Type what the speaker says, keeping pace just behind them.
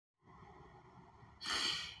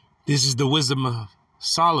This is the wisdom of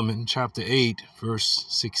Solomon, chapter 8, verse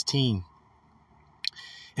 16.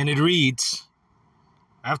 And it reads,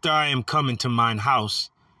 "After I am come into mine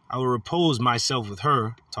house, I will repose myself with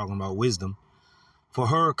her," talking about wisdom, "for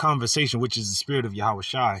her conversation, which is the spirit of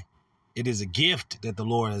YAHAWASHI. It is a gift that the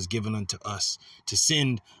Lord has given unto us, to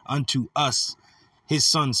send unto us his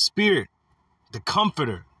son's spirit, the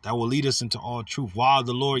comforter that will lead us into all truth." While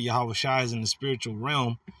the Lord YAHAWASHI is in the spiritual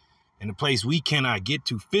realm, in a place we cannot get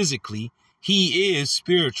to physically, he is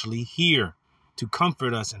spiritually here to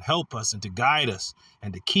comfort us and help us and to guide us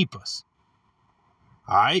and to keep us.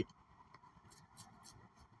 All right?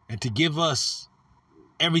 And to give us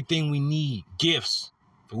everything we need, gifts,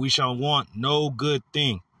 for we shall want no good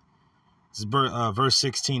thing. This is verse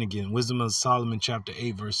 16 again. Wisdom of Solomon, chapter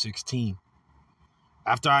 8, verse 16.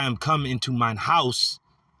 "After I am come into mine house,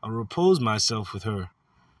 I'll repose myself with her.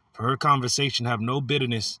 For her conversation have no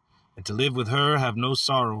bitterness, and to live with her have no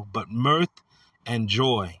sorrow, but mirth and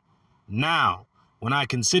joy. Now, when I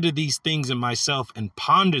consider these things in myself and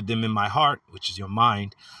pondered them in my heart," which is your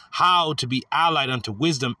mind, "how to be allied unto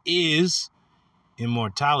wisdom is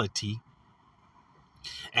immortality,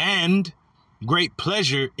 and great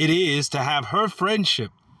pleasure it is to have her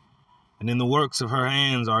friendship. And in the works of her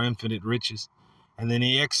hands are infinite riches. And in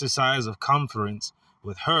the exercise of conference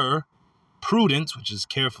with her, prudence," which is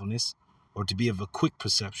carefulness, or to be of a quick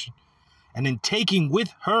perception. "And in taking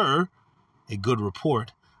with her a good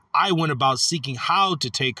report, I went about seeking how to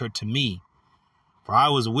take her to me. For I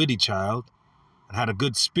was a witty child, and had a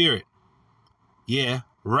good spirit. Yea,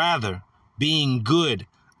 rather, being good,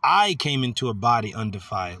 I came into a body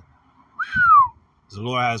undefiled." The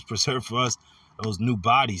Lord has preserved for us those new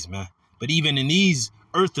bodies, man. But even in these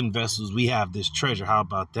earthen vessels, we have this treasure. How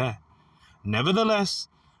about that? "Nevertheless,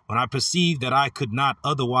 when I perceived that I could not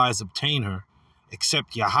otherwise obtain her,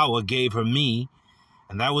 except YAHAWAH gave her me,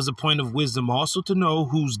 and that was a point of wisdom also to know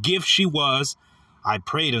whose gift she was, I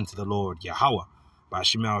prayed unto the Lord YAHAWAH by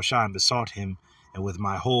BAHASHAM, and besought him, and with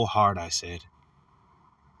my whole heart I said,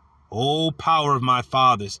 O power of my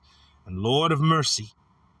fathers, and Lord of mercy,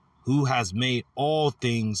 who has made all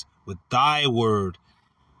things with thy word,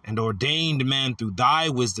 and ordained man through thy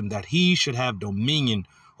wisdom, that he should have dominion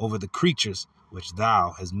over the creatures which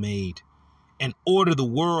thou hast made, and order the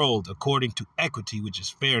world according to equity, which is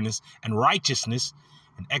fairness, and righteousness,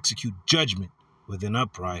 and execute judgment with an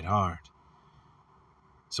upright heart."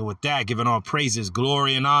 So with that, giving all praises,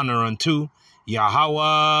 glory, and honor unto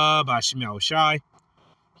YAHAWAH, BAHASHAM.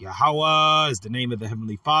 YAHAWAH is the name of the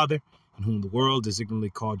Heavenly Father, in whom the world is ignorantly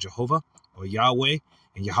called Jehovah, or Yahweh.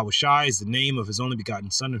 And YAHAWASHI is the name of his only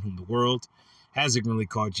begotten Son, in whom the world has ignorantly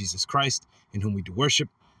called Jesus Christ, in whom we do worship.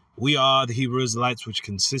 We are the Hebrew Israelites, which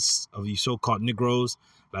consists of you so-called Negroes,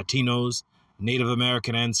 Latinos, Native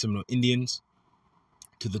American and Seminole Indians.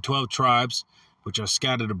 To the 12 tribes which are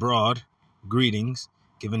scattered abroad, greetings,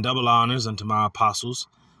 giving double honors unto my apostles,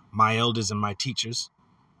 my elders, and my teachers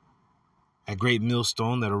at Great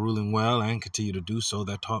Millstone, that are ruling well and continue to do so,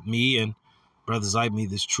 that taught me and brothers like me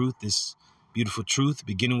this truth, this beautiful truth,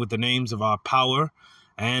 beginning with the names of our power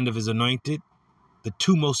and of his anointed, the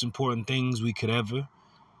two most important things we could ever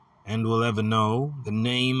and will ever know, the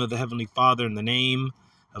name of the Heavenly Father and the name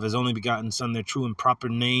of his only begotten Son, their true and proper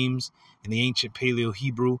names in the ancient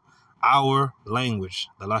Paleo-Hebrew, our language,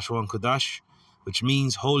 the Shalawam QADASH, which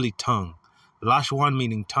means holy tongue. Shalawam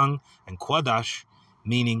meaning tongue, and QADASH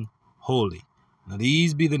meaning holy. Now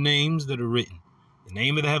these be the names that are written. The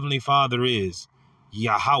name of the Heavenly Father is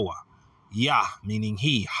YAHAWAH. Yah meaning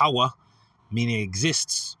he, Hawa meaning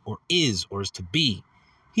exists or is to be.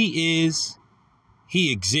 He is,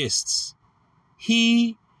 he exists.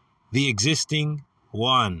 He, the existing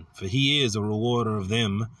one, for he is a rewarder of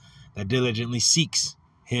them that diligently seeks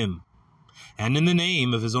him. And in the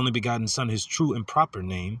name of his only begotten Son, his true and proper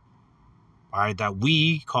name, all right, that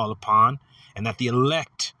we call upon, and that the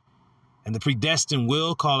elect and the predestined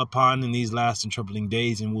will call upon in these last and troubling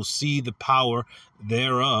days, and will see the power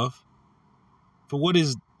thereof. For what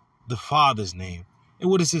is the Father's name, and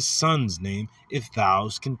what is his Son's name, if thou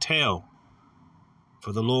can tell?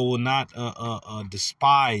 For the Lord will not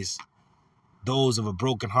despise those of a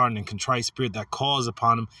broken heart and contrite spirit, that calls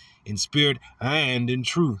upon him in spirit and in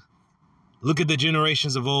truth. Look at the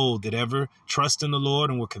generations of old that ever trust in the Lord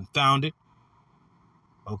and were confounded.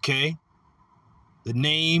 Okay? The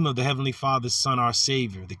name of the Heavenly Father's Son, our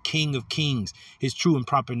Savior, the King of Kings, his true and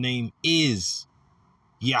proper name is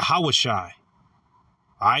YAHAWASHI.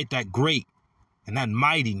 All right, that great and that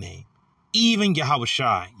mighty name. Even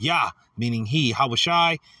YAHAWASHI, Yah meaning he,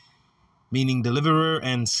 Hawashai meaning deliverer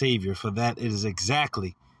and savior, for that it is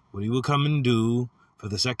exactly what he will come and do for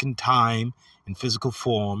the second time in physical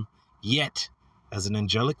form, yet as an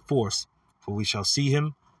angelic force, for we shall see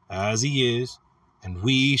him as he is, and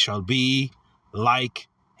we shall be like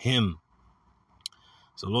him.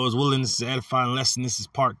 So Lord's willing, this is an edifying lesson. This is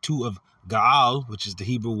part 2 of Gaal, which is the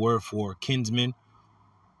Hebrew word for kinsman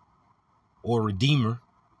or redeemer,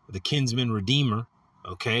 the kinsman redeemer.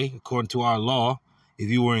 Okay, according to our law, if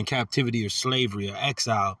you were in captivity or slavery or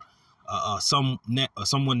exile,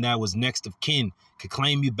 someone that was next of kin could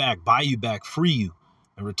claim you back, buy you back, free you,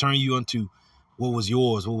 and return you unto what was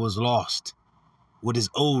yours, what was lost, what is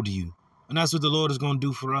owed you. And that's what the Lord is going to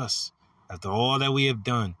do for us. After all that we have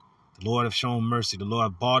done, the Lord have shown mercy. The Lord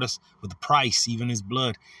have bought us with a price, even his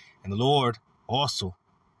blood. And the Lord also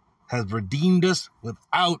has redeemed us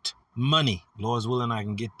without money. Lord's willing, I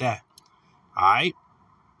can get that. All right?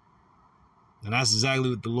 And that's exactly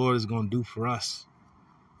what the Lord is going to do for us.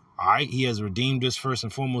 All right? He has redeemed us first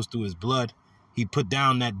and foremost through his blood. He put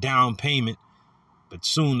down that down payment. But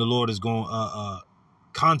soon the Lord is going to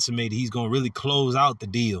consummate it. He's going to really close out the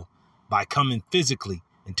deal by coming physically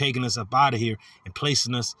and taking us up out of here and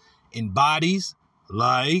placing us in bodies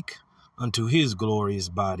like unto his glorious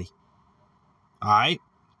body. All right?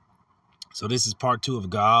 So this is part 2 of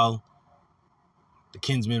Gaal, the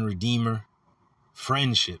kinsman redeemer,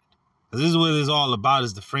 friendship. This is what it's all about,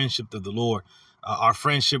 is the friendship of the Lord. Our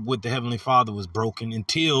friendship with the Heavenly Father was broken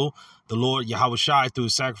until the Lord YAHAWASHI, through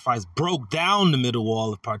his sacrifice, broke down the middle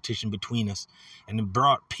wall of partition between us, and it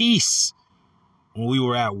brought peace when we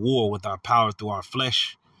were at war with our power through our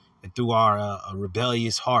flesh and through our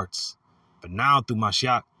rebellious hearts. But now through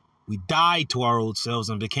Mashiach, we died to our old selves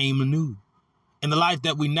and became anew. In the life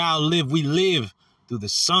that we now live, we live through the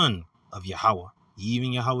Son of Yahweh,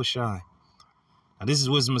 even YAHAWASHI. Now this is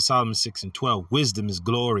Wisdom of Solomon 6:12. Wisdom is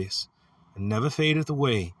glorious and never fadeth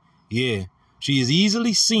away. Yeah, she is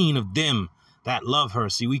easily seen of them that love her.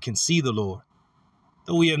 See, we can see the Lord.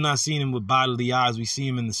 Though we have not seen him with bodily eyes, we see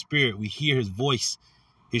him in the spirit. We hear his voice.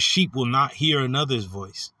 His sheep will not hear another's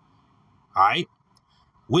voice. All right?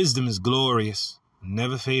 Wisdom is glorious,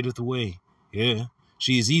 never fadeth away. Yeah,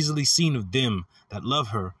 she is easily seen of them that love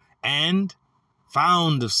her, and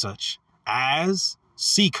found of such as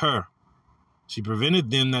seek her. She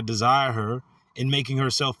prevented them that desire her, in making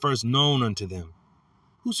herself first known unto them.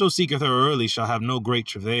 Whoso seeketh her early shall have no great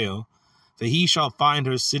travail, for he shall find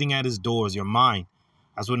her sitting at his doors, your mind.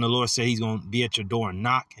 That's when the Lord said he's going to be at your door and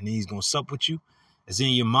knock, and then he's going to sup with you. It's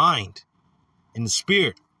in your mind, in the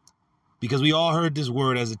spirit. Because we all heard this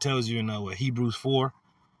word, as it tells you in Hebrews 4.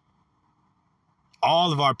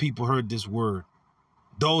 All of our people heard this word.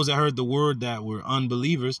 Those that heard the word that were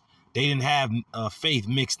unbelievers, they didn't have faith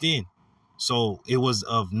mixed in. So it was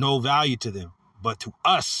of no value to them. But to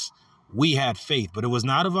us, we had faith. But it was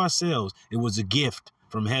not of ourselves. It was a gift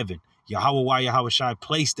from heaven. YAHAWAH, YAHAWASHI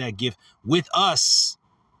placed that gift with us,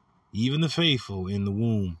 even the faithful, in the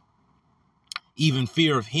womb. Even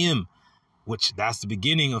fear of him, which that's the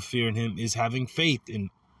beginning of fearing him, is having faith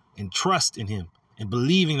and trust in him and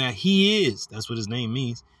believing that he is. That's what his name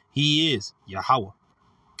means. He is Yahweh.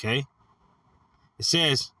 Okay? It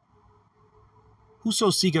says, whoso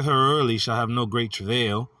seeketh her early shall have no great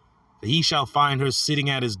travail, for he shall find her sitting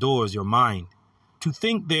at his doors, your mind. To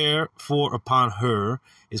think therefore upon her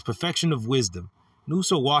is perfection of wisdom. And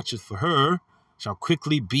whoso watcheth for her shall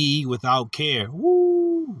quickly be without care.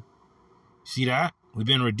 Woo! See that? We've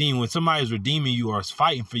been redeemed. When somebody is redeeming you or is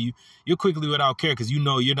fighting for you, you're quickly without care, because you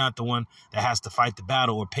know you're not the one that has to fight the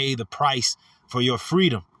battle or pay the price for your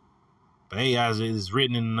freedom. But hey, as it is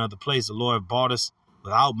written in another place, the Lord bought us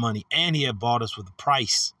without money, and he had bought us with a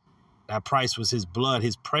price. That price was his blood,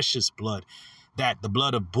 his precious blood, that the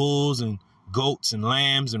blood of bulls and goats and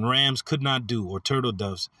lambs and rams could not do, or turtle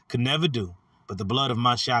doves could never do. But the blood of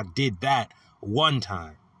Mashiach did that one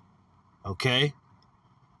time. Okay?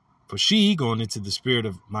 For she, going into the spirit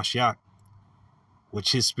of Mashiach,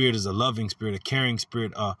 which his spirit is a loving spirit, a caring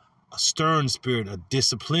spirit, a stern spirit, a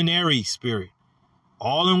disciplinary spirit,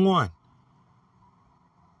 all in one.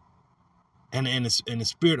 And a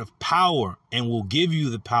spirit of power, and will give you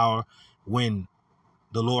the power when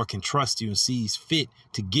the Lord can trust you and sees fit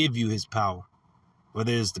to give you his power.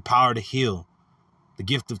 Whether it's the power to heal, the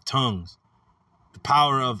gift of tongues, the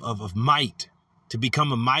power of might, to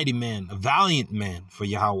become a mighty man, a valiant man for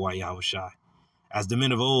YAHAWAH, YAHAWASHI. As the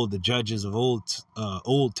men of old, the judges of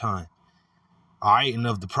old time, all right, and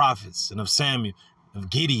of the prophets, and of Samuel, of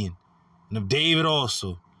Gideon, and of David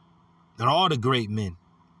also, and all the great men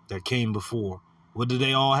that came before. What did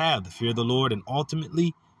they all have? The fear of the Lord, and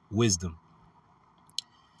ultimately wisdom.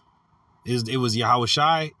 It was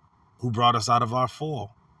YAHAWASHI who brought us out of our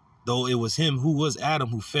fall. Though it was him who was Adam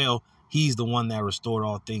who fell He's the one that restored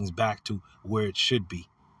all things back to where it should be.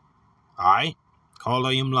 All right?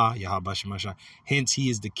 Hence, he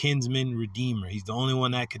is the kinsman redeemer. He's the only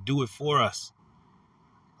one that could do it for us.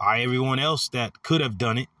 All right, everyone else that could have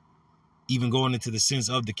done it, even going into the sense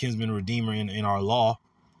of the kinsman redeemer in our law,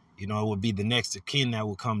 you know, it would be the next of kin that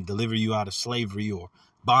will come deliver you out of slavery or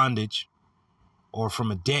bondage or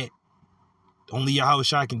from a debt. Only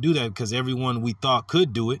YAHAWASHI can do that, because everyone we thought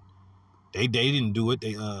could do it, they didn't do it.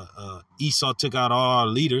 Esau took out all our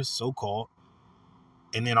leaders, so-called.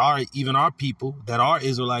 And then even our people that are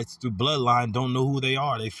Israelites through bloodline don't know who they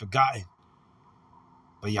are. They've forgotten.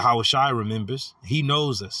 But YAHAWASHI remembers. He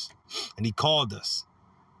knows us. And he called us.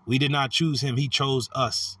 We did not choose him. He chose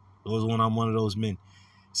us. Those when I'm one of those men.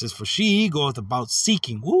 It says, for she goeth about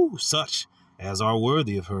seeking, such as are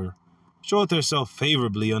worthy of her. Showeth herself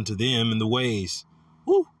favorably unto them in the ways.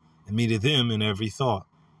 And meeteth them in every thought.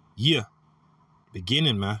 Yeah.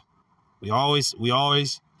 Beginning, man. We always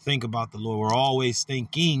think about the Lord. We're always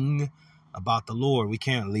thinking about the Lord. We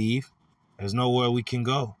can't leave. There's nowhere we can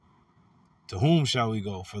go. To whom shall we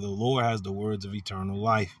go? For the Lord has the words of eternal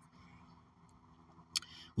life.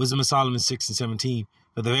 Wisdom of Solomon 6:17.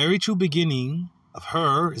 For the very true beginning of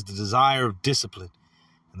her is the desire of discipline.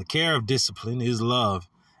 And the care of discipline is love.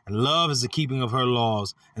 And love is the keeping of her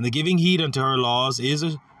laws. And the giving heed unto her laws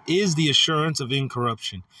is the assurance of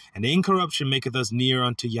incorruption. And the incorruption maketh us near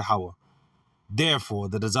unto Yahweh. Therefore,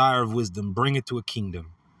 the desire of wisdom bringeth to a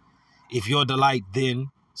kingdom. If your delight then,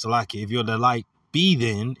 Salaki, if your delight be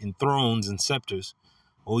then in thrones and scepters,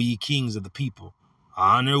 O ye kings of the people,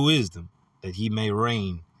 honor wisdom, that ye may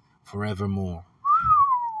reign forevermore.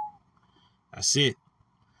 That's it.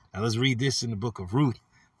 Now let's read this in the book of Ruth.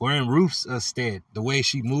 We're in Ruth's stead. The way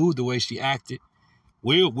she moved, the way she acted.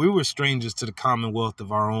 We were strangers to the commonwealth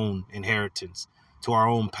of our own inheritance, to our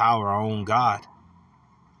own power, our own God.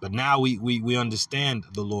 But now we understand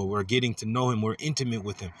the Lord. We're getting to know him. We're intimate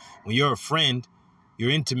with him. When you're a friend, you're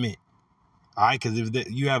intimate. All right? Because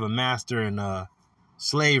if you have a master and a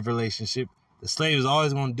slave relationship, the slave is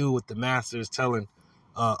always going to do what the master is telling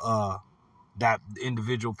that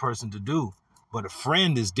individual person to do. But a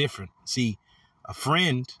friend is different. See, a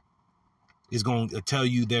friend is going to tell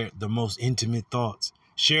you the most intimate thoughts,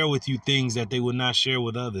 share with you things that they would not share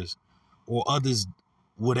with others, or others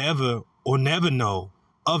would ever or never know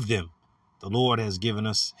of them. The Lord has given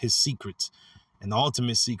us his secrets, and the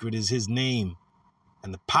ultimate secret is his name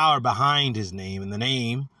and the power behind his name and the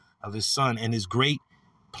name of his son and his great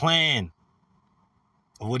plan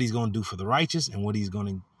of what he's going to do for the righteous and what he's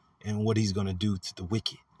going to do to the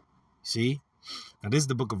wicked. See? Now this is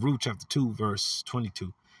the book of Ruth, chapter 2, verse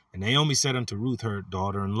 22. And Naomi said unto Ruth, her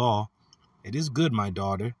daughter-in-law, it is good, my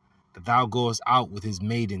daughter, that thou goest out with his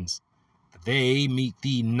maidens, that they meet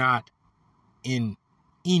thee not in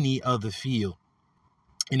any other field.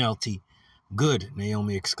 NLT. Good,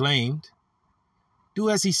 Naomi exclaimed. Do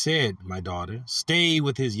as he said, my daughter. Stay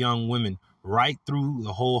with his young women right through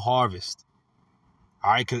the whole harvest.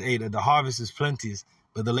 All right, because the harvest is plenteous,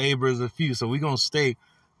 but the laborers are few. So we're going to stay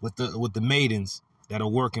with the maidens that are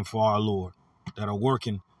working for our Lord, that are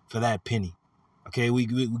working for that penny. Okay,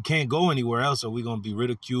 we can't go anywhere else, or we're going to be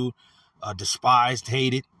ridiculed, despised,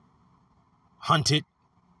 hated, hunted.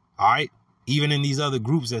 All right. Even in these other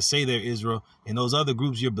groups that say they're Israel, in those other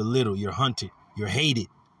groups, you're belittled, you're hunted, you're hated,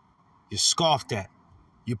 you're scoffed at,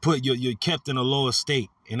 you're kept in a low estate,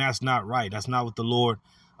 and that's not right. That's not what the Lord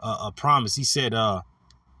promised. He said,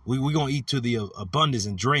 we're going to eat to the abundance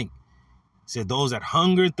and drink. He said, those that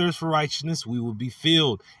hunger and thirst for righteousness, we will be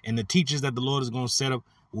filled. And the teachers that the Lord is going to set up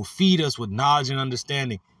will feed us with knowledge and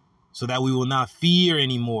understanding, so that we will not fear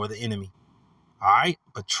anymore the enemy. All right,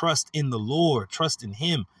 but trust in the Lord, trust in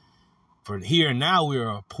him. For here and now we are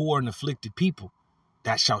a poor and afflicted people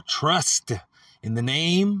that shall trust in the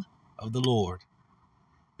name of the Lord.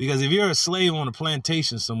 Because if you're a slave on a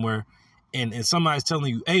plantation somewhere and somebody's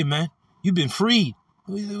telling you, hey, man, you've been freed.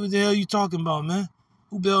 What the hell are you talking about, man?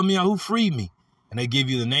 Who bailed me out? Who freed me? And they give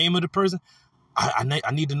you the name of the person. I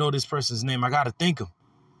need to know this person's name. I got to think him.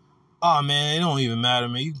 Oh, man, it don't even matter,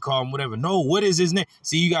 man. You can call him whatever. No, what is his name?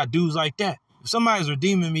 See, you got dudes like that. If somebody's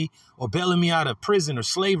redeeming me or bailing me out of prison or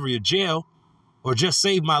slavery or jail or just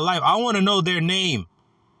saved my life, I want to know their name.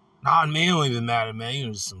 Nah, man, it don't even matter, man.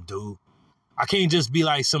 You're just some dude. I can't just be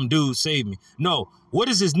like some dude saved me. No, what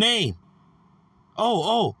is his name?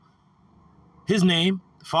 Oh, his name,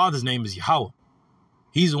 the Father's name is Yahweh.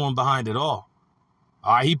 He's the one behind it all.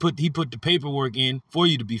 All right, he put the paperwork in for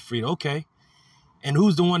you to be freed. Okay. And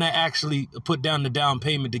who's the one that actually put down the down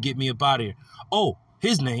payment to get me up out of here? Oh,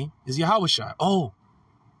 his name is YAHAWASHI. Oh,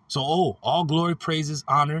 so all glory, praises,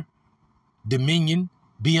 honor, dominion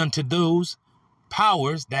be unto those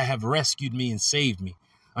powers that have rescued me and saved me.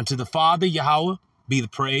 Unto the Father, Yahweh, be the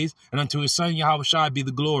praise, and unto his Son, YAHAWASHI, be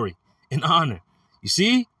the glory and honor. You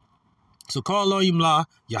see? So call Elohim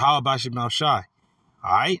YAHAWASHI.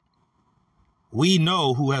 All right? We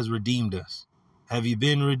know who has redeemed us. Have you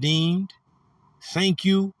been redeemed? Thank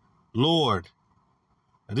you, Lord.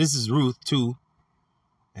 Now, this is Ruth 2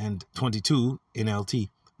 and 22 NLT.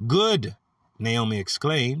 Good, Naomi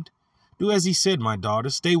exclaimed. Do as he said, my daughter.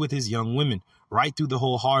 Stay with his young women right through the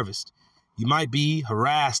whole harvest. You might be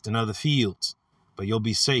harassed in other fields, but you'll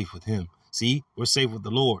be safe with him. See, we're safe with the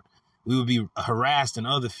Lord. We would be harassed in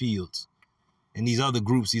other fields, in these other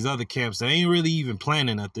groups, these other camps that ain't really even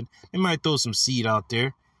planning nothing. They might throw some seed out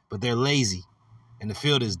there, but they're lazy. And the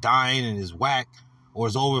field is dying and is whack, or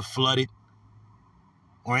is over flooded,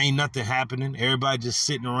 or ain't nothing happening. Everybody just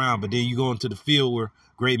sitting around. But then you go into the field where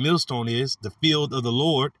Great Millstone is, the field of the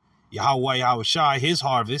Lord, YAHAWAH, YAHAWASHI, his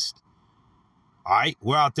harvest. All right,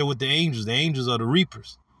 we're out there with the angels. The angels are the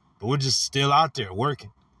reapers. But we're just still out there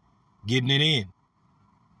working, getting it in.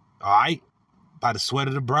 All right, by the sweat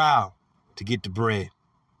of the brow to get the bread.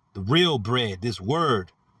 The real bread, this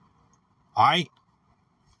word. All right,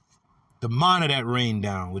 the manna that rained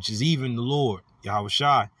down, which is even the Lord,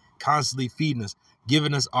 YAHAWASHI, constantly feeding us,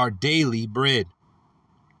 giving us our daily bread.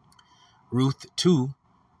 Ruth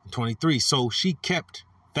 2:23. So she kept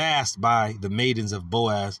fast by the maidens of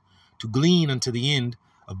Boaz to glean unto the end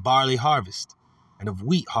of barley harvest and of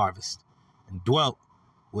wheat harvest, and dwelt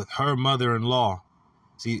with her mother-in-law.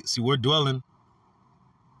 See, we're dwelling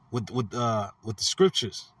with the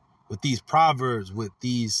scriptures, with these proverbs, with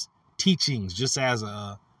these teachings, just as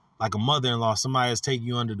like a mother-in-law, somebody has taken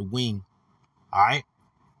you under the wing. All right.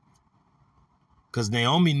 Because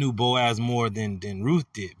Naomi knew Boaz more than Ruth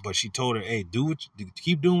did, but she told her, hey,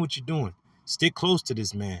 keep doing what you're doing. Stick close to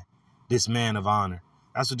this man of honor.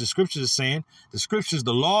 That's what the scriptures are saying. The scriptures,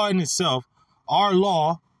 the law in itself, our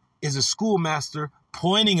law is a schoolmaster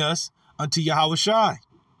pointing us unto YAHAWASHI.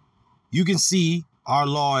 You can see our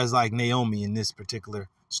law as like Naomi in this particular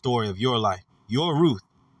story of your life. You're Ruth,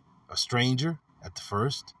 a stranger at the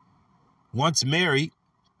first, once married,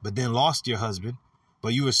 but then lost your husband.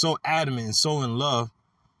 But you were so adamant and so in love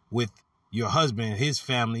with your husband and his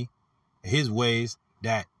family and his ways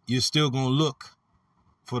that you're still going to look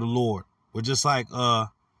for the Lord. We're just like the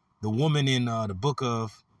woman in the book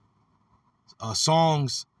of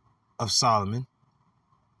Songs of Solomon,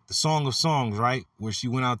 the Song of Songs, right? Where she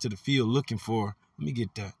went out to the field looking for, let me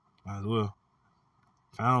get that, might as well.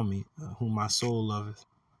 Found me, whom my soul loveth.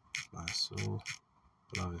 My soul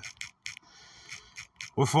loveth.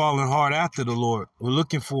 We're following hard after the Lord. We're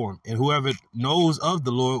looking for him. And whoever knows of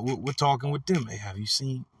the Lord, we're talking with them. Hey, have you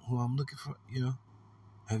seen who I'm looking for? You know,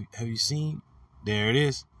 have you seen? There it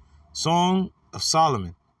is. Song of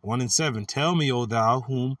Solomon, 1:7. Tell me, O thou,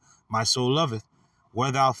 whom my soul loveth,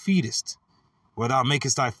 where thou feedest, where thou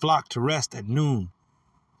makest thy flock to rest at noon.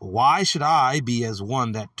 Why should I be as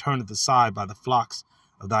one that turneth aside by the flocks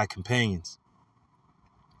of thy companions?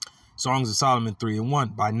 Songs of Solomon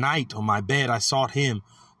 3:1. By night on my bed I sought him,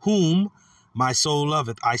 whom my soul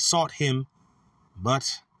loveth. I sought him,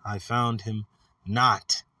 but I found him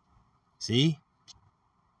not. See?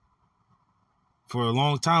 For a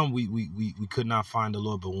long time we could not find the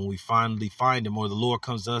Lord, but when we finally find him, or the Lord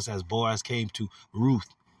comes to us as Boaz came to Ruth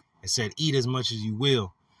and said, eat as much as you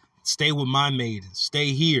will. Stay with my maidens.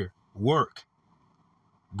 Stay here. Work.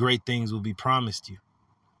 Great things will be promised you.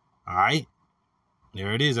 All right?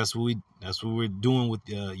 There it is. That's what we're doing with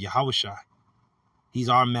YAHAWASHI. He's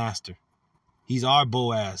our master. He's our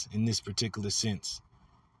Boaz in this particular sense.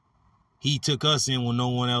 He took us in when no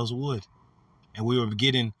one else would. And we were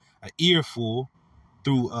getting an earful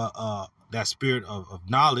through that spirit of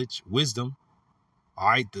knowledge, wisdom. All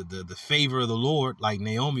right, the favor of the Lord, like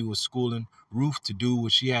Naomi was schooling Ruth to do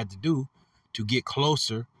what she had to do to get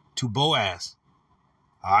closer to Boaz.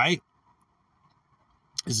 All right.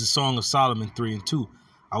 It's the Song of Solomon 3:2.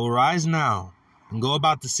 I will rise now and go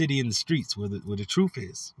about the city in the streets where the truth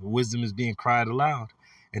is, where wisdom is being cried aloud.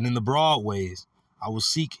 And in the broad ways, I will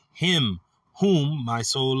seek him whom my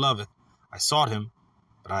soul loveth. I sought him,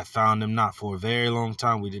 but I found him not. For a very long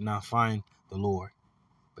time we did not find the Lord.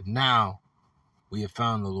 But now we have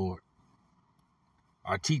found the Lord.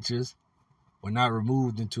 Our teachers were not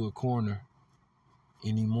removed into a corner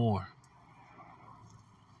anymore.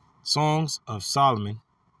 Songs of Solomon,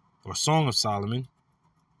 or Song of Solomon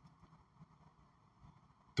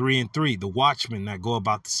 3:3. The watchmen that go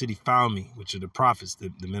about the city found me, which are the prophets,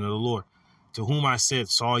 the men of the Lord, to whom I said,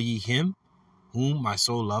 saw ye him whom my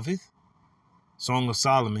soul loveth? Song of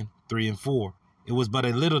Solomon 3:4. It was but a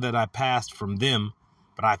little that I passed from them,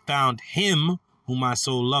 But I found him whom my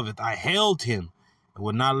soul loveth. I held him and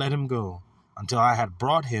would not let him go until I had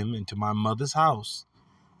brought him into my mother's house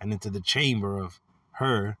and into the chamber of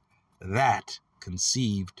her that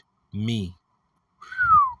conceived me.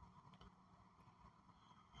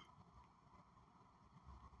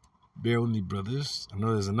 Bear with me, brothers. I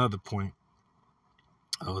know there's another point.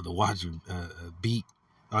 Oh, the watch beat.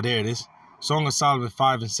 Oh, there it is. Song of Solomon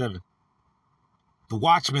 5 and 7. The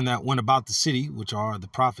watchmen that went about the city, which are the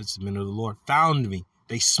prophets, the men of the Lord, found me.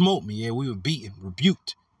 They smote me. Yeah, we were beaten,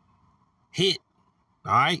 rebuked, hit.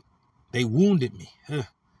 All right? They wounded me.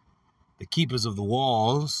 The keepers of the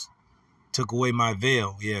walls took away my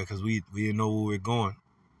veil. Yeah, because we didn't know where we were going.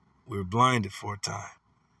 We were blinded for a time.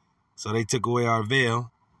 So they took away our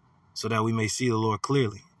veil so that we may see the Lord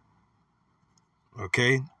clearly.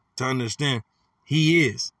 Okay? To understand, he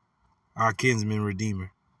is our kinsman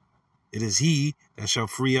redeemer. It is he that shall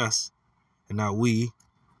free us, and not we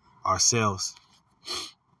ourselves.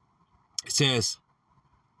 It says,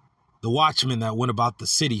 the watchmen that went about the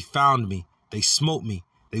city found me. They smote me.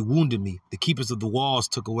 They wounded me. The keepers of the walls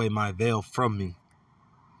took away my veil from me.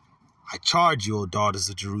 I charge you, O daughters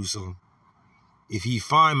of Jerusalem, if ye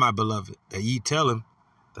find my beloved, that ye tell him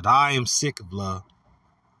that I am sick of love.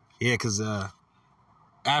 Yeah, because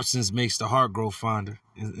absence makes the heart grow fonder.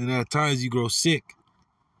 And at times you grow sick,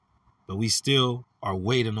 but we still are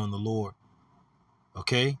waiting on the Lord.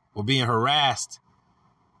 Okay? We're being harassed,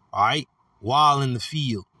 all right, while in the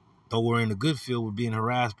field. Though we're in a good field, we're being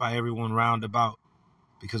harassed by everyone round about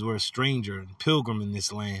because we're a stranger and pilgrim in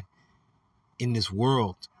this land, in this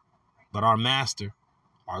world. But our master,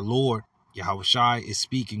 our Lord, YAHAWASHI, is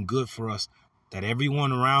speaking good for us, that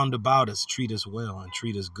everyone around about us treat us well and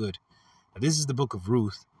treat us good. Now, this is the book of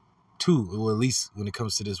Ruth 2, or at least when it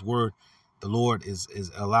comes to this word, the Lord is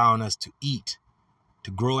allowing us to eat,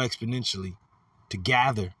 to grow exponentially, to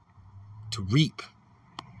gather, to reap.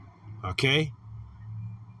 Okay?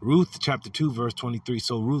 Ruth chapter 2, verse 23.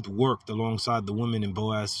 So Ruth worked alongside the women in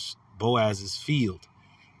Boaz's field,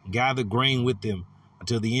 and gathered grain with them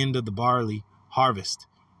until the end of the barley harvest.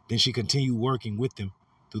 Then she continued working with them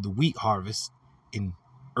through the wheat harvest in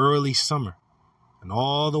early summer. And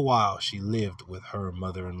all the while she lived with her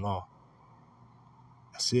mother-in-law.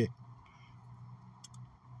 That's it.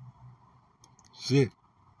 That's it.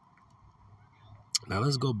 Now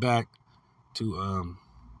let's go back to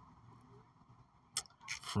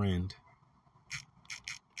friend.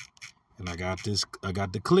 And I got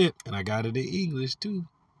the clip, and I got it in English too.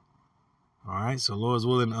 All right, so Lord's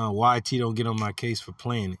willing, YT don't get on my case for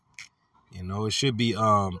playing it. You know, it should be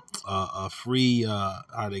a free,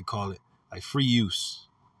 how they call it, like free use,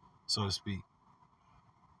 so to speak.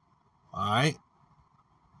 All right.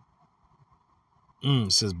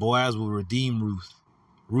 It says Boaz will redeem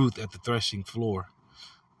Ruth at the threshing floor.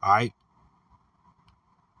 All right.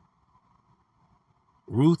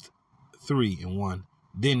 Ruth 3 and 1.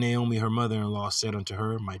 Then Naomi, her mother-in-law, said unto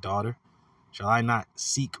her, my daughter, shall I not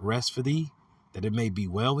seek rest for thee, that it may be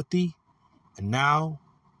well with thee? And now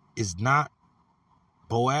is not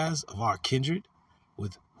Boaz of our kindred,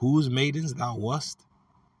 with whose maidens thou wast?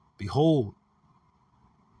 Behold,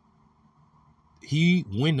 he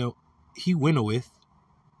winnoweth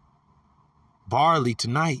barley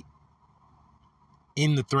tonight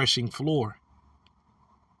in the threshing floor.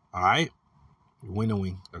 All right,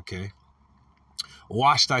 winnowing. Okay.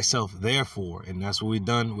 Wash thyself, therefore, and that's what we've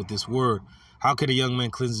done with this word. How can a young man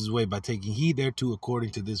cleanse his way? By taking heed thereto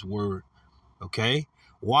according to this word. Okay?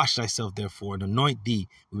 Wash thyself, therefore, and anoint thee.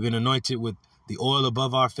 We've been anointed with the oil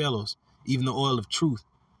above our fellows, even the oil of truth.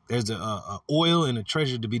 There's a oil and a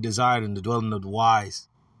treasure to be desired in the dwelling of the wise.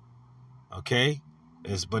 Okay?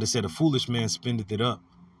 But it said a foolish man spendeth it up.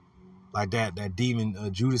 Like that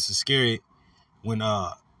demon Judas Iscariot, when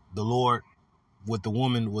the Lord with the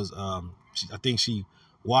woman was, I think she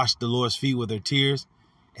washed the Lord's feet with her tears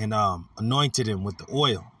and anointed him with the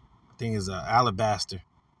oil. I think it's alabaster,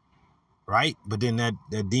 right? But then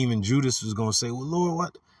that demon Judas was going to say, well,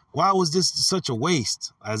 Lord, why was this such a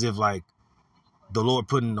waste? As if like the Lord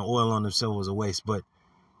putting the oil on himself was a waste. But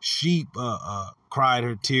she cried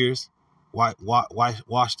her tears,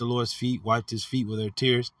 washed the Lord's feet, wiped his feet with her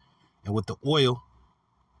tears and with the oil.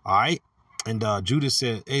 All right. And Judas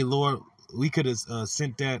said, hey, Lord, we could have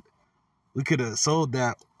sent that. We could have sold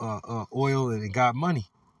that oil and got money.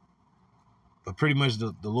 But pretty much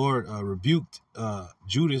the Lord rebuked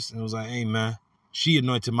Judas and was like, hey, man, she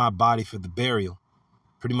anointed my body for the burial.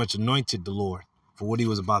 Pretty much anointed the Lord for what he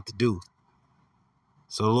was about to do.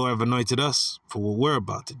 So the Lord have anointed us for what we're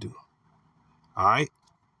about to do. All right?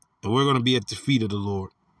 And we're going to be at the feet of the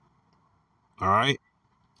Lord. All right?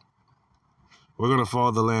 We're going to follow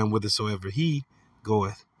the Lamb whithersoever he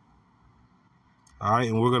goeth. All right,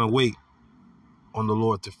 and we're going to wait on the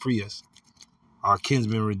Lord to free us. Our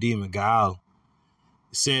kinsman redeemer, Gaal.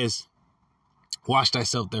 It says, wash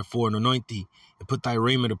thyself therefore and anoint thee, and put thy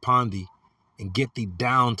raiment upon thee, and get thee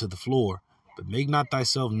down to the floor. But make not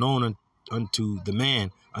thyself known unto the man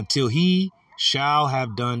until he shall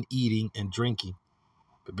have done eating and drinking.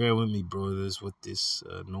 But bear with me, brothers, with this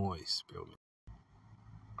noise. Bear with me.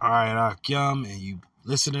 All right, AHTHAM and you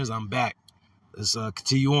listeners, I'm back. Let's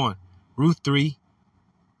continue on. Ruth 3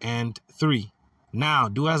 and 3. Now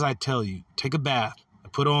do as I tell you. Take a bath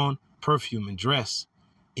and put on perfume and dress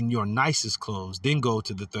in your nicest clothes. Then go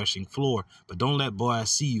to the threshing floor. But don't let Boaz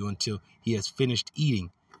see you until he has finished eating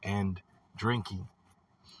and drinking.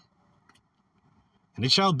 And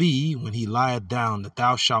it shall be, when he lieth down, that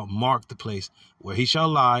thou shalt mark the place where he shall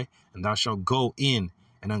lie, and thou shalt go in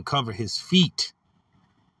and uncover his feet,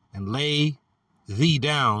 and lay thee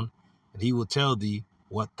down, and he will tell thee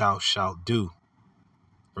what thou shalt do.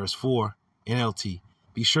 Verse 4, NLT.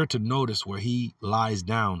 Be sure to notice where he lies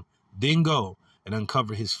down. Then go and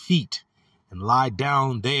uncover his feet, and lie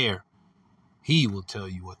down there. He will tell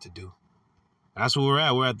you what to do. That's where we're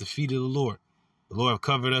at. We're at the feet of the Lord. The Lord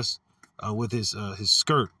covered us with his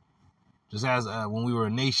skirt. Just as when we were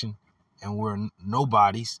a nation and we're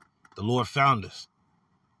nobodies, the Lord found us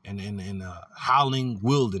in a howling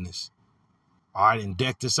wilderness. All right, and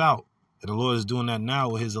decked us out. And the Lord is doing that now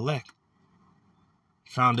with his elect. He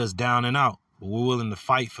found us down and out, but we're willing to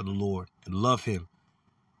fight for the Lord and love him.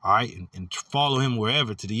 All right, and follow him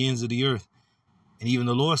wherever, to the ends of the earth. And even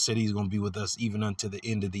the Lord said he's going to be with us even unto the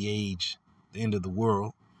end of the age, the end of the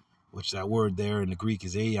world, which that word there in the Greek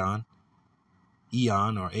is aeon,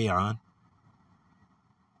 or aeon,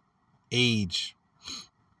 age.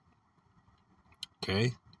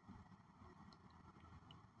 Okay.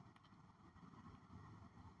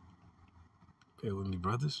 Bear with me,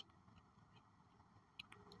 brothers.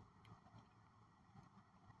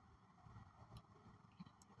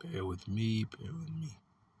 Bear with me, bear with me.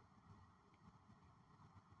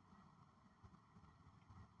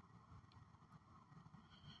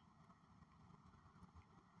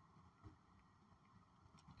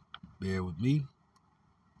 Bear with me.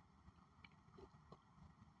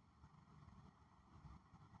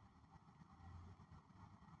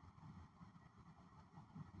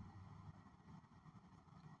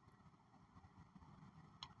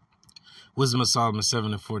 Wisdom of Solomon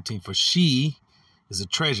 7 and 14. For she is a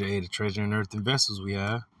treasure, the treasure in earthen vessels we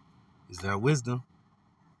have. Is that wisdom?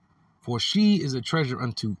 For she is a treasure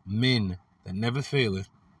unto men that never faileth,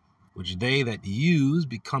 which they that use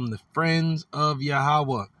become the friends of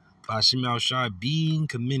YAHAWAH. BAHASHAM being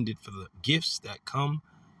commended for the gifts that come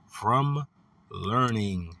from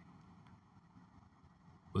learning.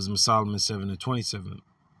 Wisdom of Solomon 7 and 27.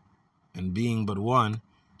 And being but one,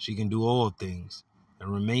 she can do all things.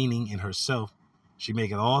 And remaining in herself, she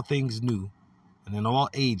maketh all things new. And in all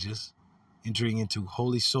ages, entering into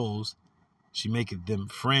holy souls, she maketh them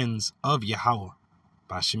friends of YAHAWAH,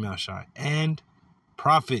 BAHASHAM, and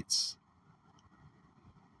prophets.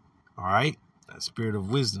 All right, that spirit of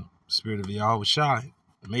wisdom, spirit of YAHAWASHI,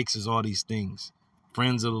 makes us all these things,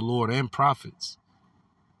 friends of the Lord and prophets.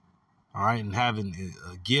 All right, and having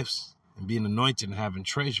gifts and being anointed and having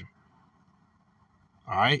treasure.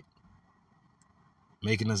 All right,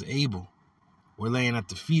 making us able. We're laying at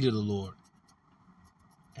the feet of the Lord,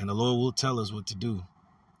 and the Lord will tell us what to do.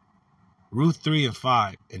 Ruth 3 and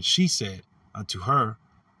 5, and she said unto her,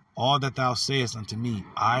 all that thou sayest unto me,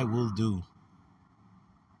 I will do.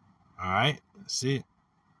 All right, that's it.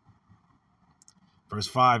 Verse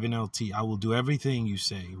 5 NLT, I will do everything you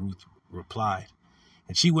say, Ruth replied.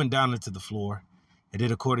 And she went down into the floor and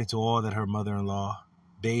did according to all that her mother-in-law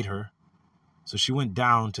bade her. So she went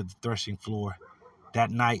down to the threshing floor that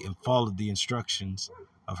night and followed the instructions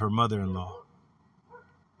of her mother-in-law.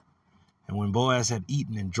 And when Boaz had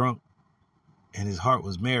eaten and drunk, and his heart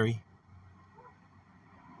was merry,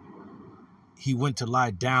 he went to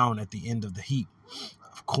lie down at the end of the heap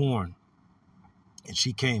of corn. And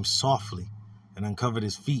she came softly and uncovered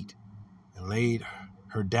his feet and laid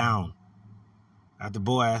her down. After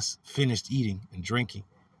Boaz finished eating and drinking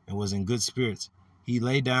and was in good spirits, he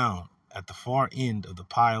lay down at the far end of the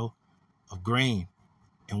pile of grain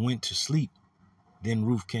and went to sleep. Then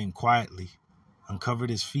Ruth came quietly, uncovered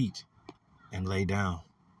his feet, and lay down.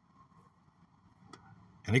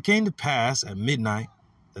 And it came to pass at midnight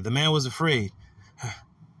that the man was afraid.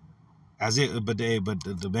 But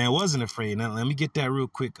the man wasn't afraid. Now let me get that real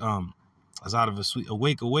quick. As out of a sweet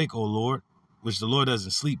awake, awake, O Lord, which the Lord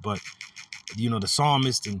doesn't sleep, but you know the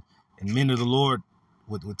psalmist and men of the Lord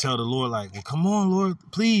would tell the Lord, like, well, come on, Lord,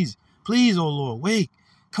 please, please, oh Lord, wake,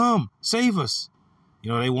 come, save us.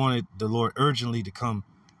 You know, they wanted the Lord urgently to come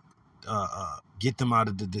get them out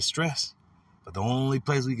of the distress. But the only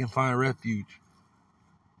place we can find refuge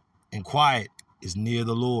and quiet is near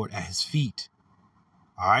the Lord, at his feet.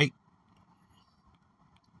 All right?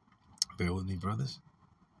 Bear with me, brothers.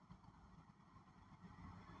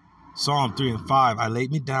 Psalm 3 and 5, I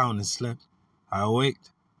laid me down and slept. I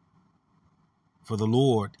awaked. For the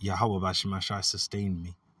Lord, YAHAWASHI, sustained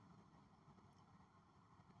me.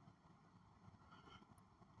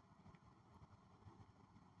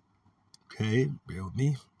 Okay, bear with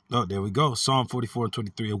me. Oh, there we go. Psalm 44 and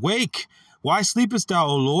 23. Awake! Why sleepest thou,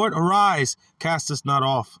 O Lord? Arise, cast us not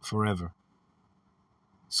off forever.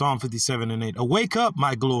 Psalm 57 and 8. Awake up,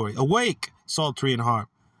 my glory. Awake, psaltery and harp.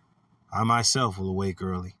 I myself will awake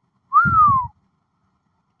early.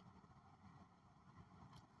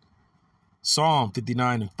 Psalm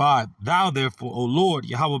 59 and 5. Thou therefore, O Lord,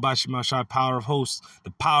 YAHAWASHI, power of hosts,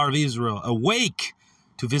 the power of Israel, awake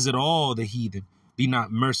to visit all the heathen. Be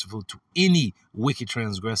not merciful to any wicked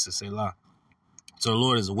transgressor, Selah. So the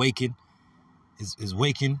Lord is awakened, is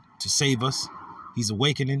waking to save us. He's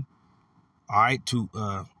awakening, all right, to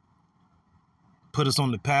put us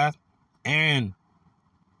on the path and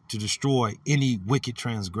to destroy any wicked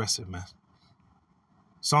transgressor, man.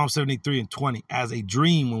 Psalm 73 and 20. As a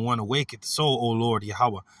dream when one awaketh, so, O Lord,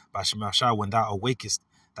 YAHAWASHI, when thou awakest,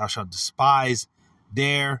 thou shalt despise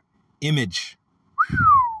their image.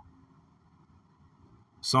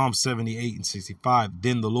 Psalm 78 and 65.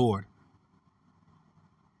 Then the Lord,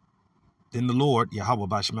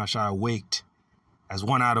 YAHAWASHI, awaked as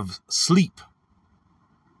one out of sleep,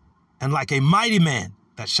 and like a mighty man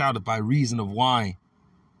that shouted by reason of wine.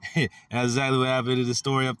 That's exactly what happened in the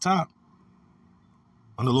story up top.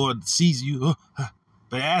 When the Lord sees you,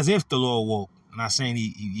 but as if the Lord woke. I'm not saying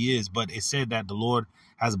he is, but it said that the Lord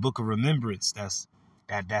has a book of remembrance that's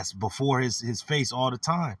before his face all the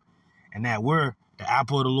time, and that we're the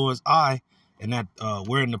apple of the Lord's eye, and that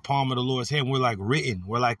we're in the palm of the Lord's hand. We're like written.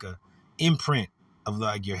 We're like a imprint of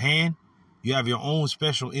like your hand. You have your own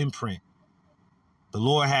special imprint. The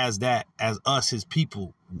Lord has that as us, his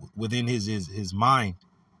people, within his mind.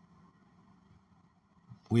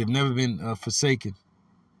 We have never been forsaken,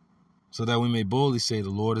 so that we may boldly say, the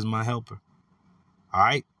Lord is my helper. All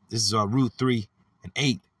right, this is Ruth 3 and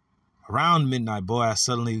 8. Around midnight, Boaz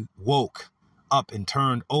suddenly woke up and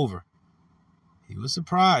turned over. He was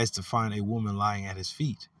surprised to find a woman lying at his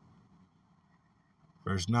feet.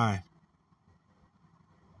 Verse 9.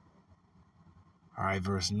 All right,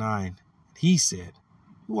 verse 9. He said,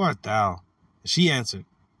 who art thou? And she answered,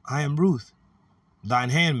 I am Ruth, thine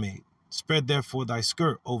handmaid. Spread therefore thy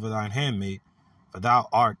skirt over thine handmaid, for thou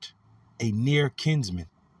art a near kinsman.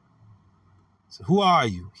 So who are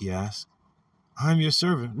you? He asked. I am your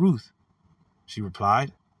servant, Ruth, she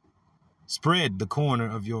replied. Spread the corner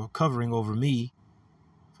of your covering over me,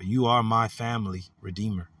 for you are my family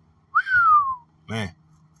redeemer. Man.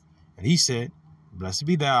 And he said, blessed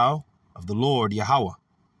be thou of the Lord YAHAWAH,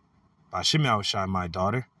 BAHASHAM, my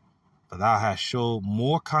daughter, for thou hast showed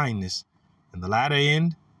more kindness in the latter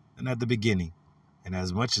end than at the beginning, and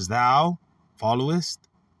as much as thou followest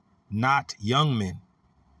not young men,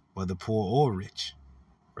 whether poor or rich.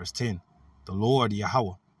 Verse 10, the Lord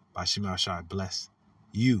YAHAWAH, BAHASHAM, bless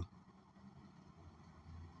you,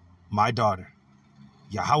 my daughter.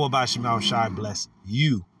 YAHAWAH BAHASHAM, bless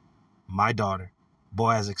you, my daughter.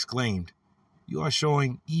 Boaz exclaimed, you are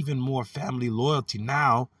showing even more family loyalty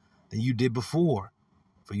now than you did before,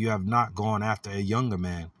 for you have not gone after a younger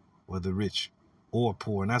man, whether rich or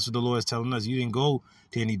poor. And that's what the Lord is telling us. You didn't go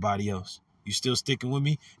to anybody else. You still sticking with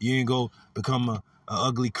me? You didn't go become a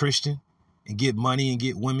ugly Christian and get money and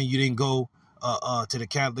get women. You didn't go to the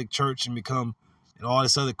Catholic Church and become all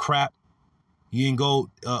this other crap. You didn't go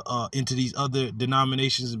into these other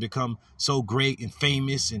denominations and become so great and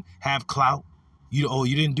famous and have clout. You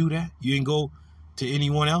didn't do that? You didn't go to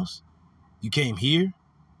anyone else? You came here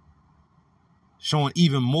showing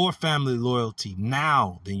even more family loyalty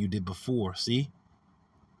now than you did before. See?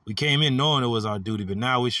 We came in knowing it was our duty, but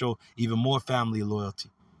now we show even more family loyalty.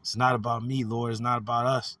 It's not about me, Lord. It's not about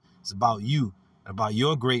us. It's about you, about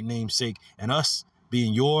your great name's sake, and us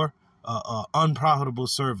being your unprofitable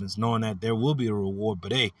servants, knowing that there will be a reward.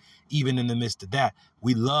 But hey, even in the midst of that,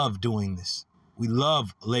 we love doing this. We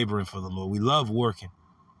love laboring for the Lord. We love working.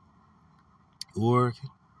 Working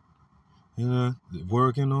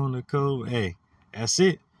on the code. Hey, that's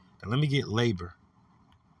it. Now let me get labor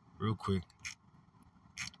real quick.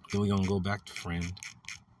 Then we're going to go back to friend,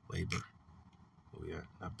 labor. Oh, yeah,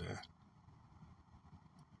 not bad.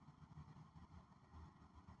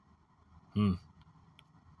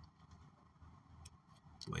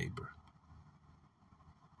 Labor.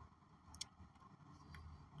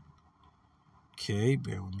 Okay,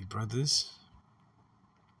 bear with me, brothers.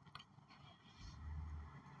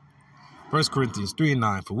 1 Corinthians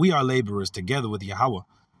 3:9. For we are laborers together with YAHAWAH.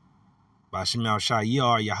 BAHASHAM YAHWASHI, ye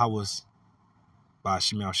are YAHAWAH's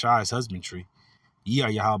BAHASHAM YAHWASHI's husbandry. Ye are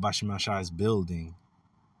YAHWAH BAHASHAM YAHWASHI's building.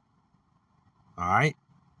 All right.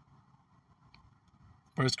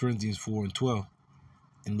 1 Corinthians 4:12.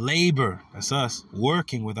 And labor, that's us,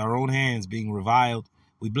 working with our own hands, being reviled,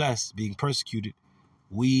 we bless, being persecuted,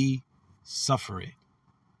 we suffer it.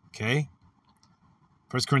 Okay?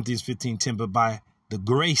 1 Corinthians 15:10. But by the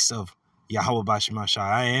grace of YAHWAH BAHASHAM YAHWASHI,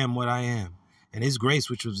 I am what I am. And his grace,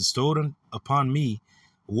 which was bestowed upon me,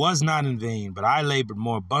 was not in vain, but I labored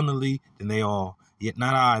more abundantly than they all. Yet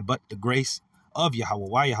not I, but the grace of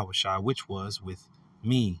YAHWAH, YAHWASHI, which was with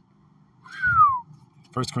me.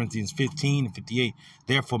 1 Corinthians 15:58.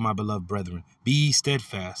 Therefore, my beloved brethren, be ye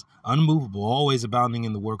steadfast, unmovable, always abounding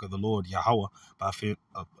in the work of the Lord, YAHWAH BAHASHAM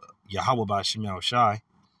YAHWASHI.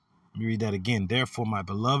 Let me read that again. Therefore, my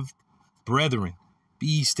beloved brethren, be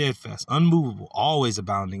ye steadfast, unmovable, always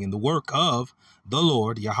abounding in the work of the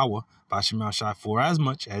Lord, YAHWAH BAHASHAM YAHWASHI. For as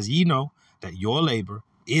much as ye know that your labor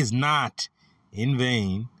is not in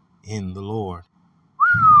vain in the Lord.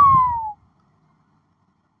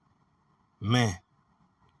 Man.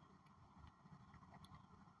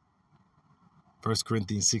 1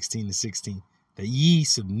 Corinthians 16:16. That ye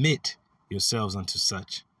submit yourselves unto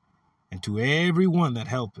such, and to every one that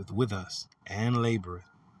helpeth with us and laboreth.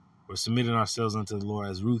 We're submitting ourselves unto the Lord,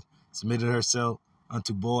 as Ruth submitted herself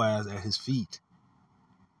unto Boaz at his feet.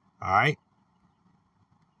 All right?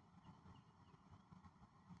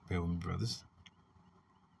 Bear with me, brothers.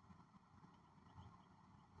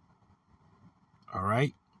 All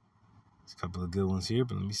right. There's a couple of good ones here,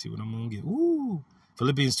 but let me see what I'm going to get. Ooh.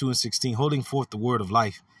 Philippians 2:16. Holding forth the word of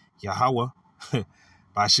life. YAHWAH.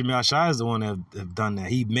 BAHASHAM YAHWASHI is the one that have done that.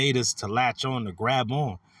 He made us to latch on, to grab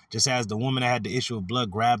on. Just as the woman that had the issue of blood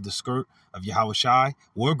grabbed the skirt of YAHWASHI,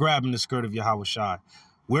 we're grabbing the skirt of YAHWASHI.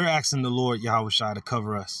 We're asking the Lord YAHWASHI to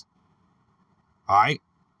cover us. All right?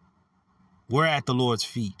 We're at the Lord's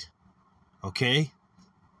feet. Okay? It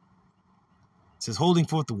says, holding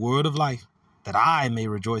forth the word of life, that I may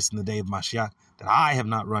rejoice in the day of Mashiach, that I have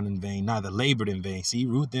not run in vain, neither labored in vain. See,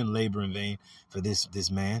 Ruth didn't labor in vain for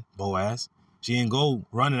this man, Boaz. She didn't go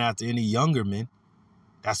running after any younger men.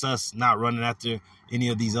 That's us not running after any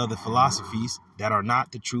of these other philosophies that are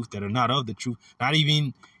not the truth, that are not of the truth. Not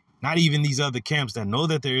even these other camps that know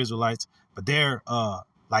that they're Israelites, but they're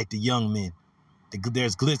like the young men.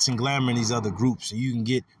 There's glitz and glamour in these other groups, so you can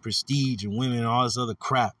get prestige and women and all this other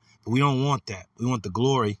crap. But we don't want that. We want the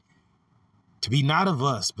glory to be not of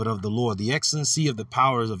us, but of the Lord. The excellency of the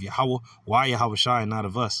powers of YAHWAH, YAHWASHI, not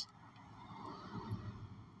of us.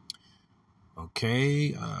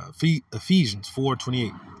 Okay, Ephesians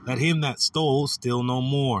 4:28. Let him that stole steal no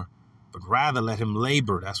more, but rather let him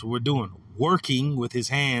labor. That's what we're doing. Working with his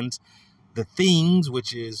hands the things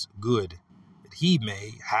which is good, that he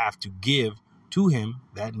may have to give to him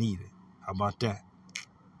that needeth. How about that?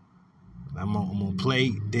 I'm gonna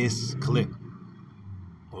play this clip.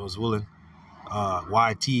 I was willing.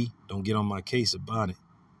 YT, don't get on my case about it.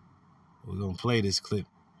 We're gonna play this clip.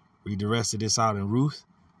 Read the rest of this out in Ruth.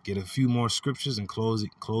 Get a few more scriptures and close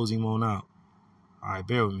him on out. All right,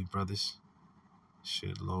 bear with me, brothers.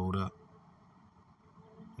 Should load up.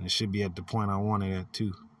 And it should be at the point I wanted at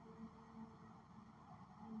too.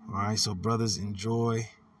 All right, so brothers, enjoy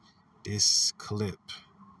this clip.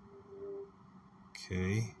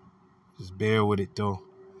 Okay. Just bear with it, though.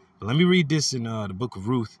 But let me read this in the book of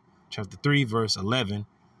Ruth, chapter 3, verse 11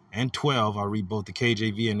 and 12. I'll read both the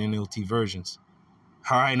KJV and NLT versions.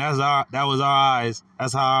 All right, and that was our eyes.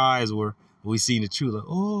 That's how our eyes were when we seen the truth. Like,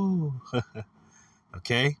 oh,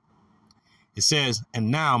 okay. It says, and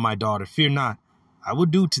now, my daughter, fear not. I will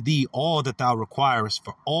do to thee all that thou requirest,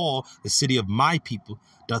 for all the city of my people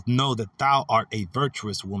doth know that thou art a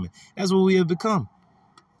virtuous woman. That's what we have become.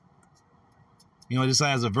 You know, just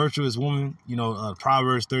as a virtuous woman, you know,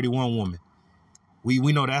 Proverbs 31 woman. We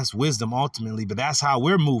know that's wisdom ultimately, but that's how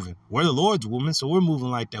we're moving. We're the Lord's woman, so we're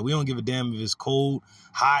moving like that. We don't give a damn if it's cold,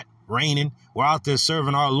 hot, raining. We're out there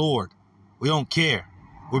serving our Lord. We don't care.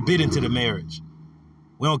 We're bid into the marriage.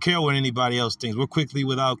 We don't care what anybody else thinks. We're quickly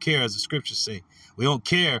without care, as the scriptures say. We don't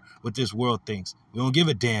care what this world thinks. We don't give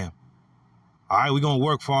a damn. All right, we're going to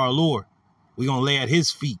work for our Lord. We're going to lay at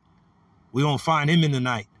his feet. We're going to find him in the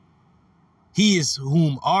night. He is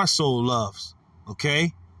whom our soul loves,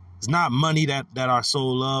 okay? It's not money that our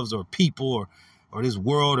soul loves, or people, or this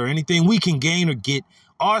world, or anything we can gain or get.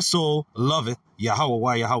 our soul loveth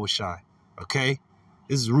YAHAWAH YAHAWASHI. Okay?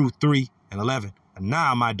 This is Ruth 3:11. And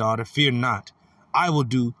now, my daughter, fear not. I will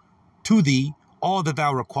do to thee all that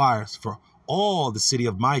thou requirest, for all the city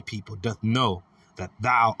of my people doth know that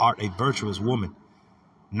thou art a virtuous woman.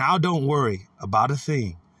 Now don't worry about a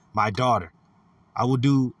thing, my daughter. I will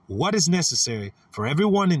do what is necessary, for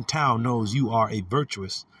everyone in town knows you are a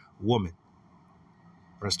virtuous woman.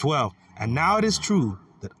 Verse 12, and now it is true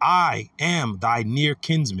that I am thy near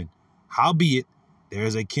kinsman. Howbeit, there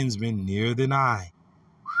is a kinsman nearer than I.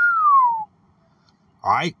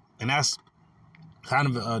 All right, and that's kind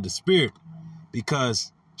of the spirit,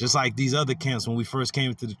 because just like these other camps, when we first came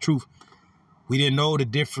into the truth, we didn't know the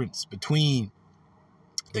difference between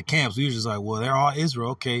the camps. We were just like, well, they're all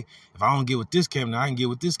Israel. Okay, if I don't get with this camp, now I can get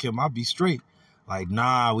with this camp. I'll be straight. Like,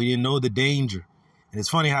 nah, we didn't know the danger. And it's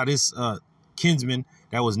funny how this kinsman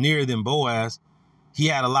that was nearer than Boaz, he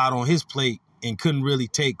had a lot on his plate and couldn't really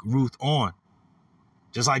take Ruth on.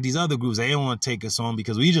 Just like these other groups, they didn't want to take us on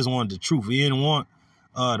because we just wanted the truth. We didn't want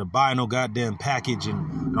to buy no goddamn package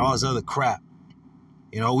and all this other crap.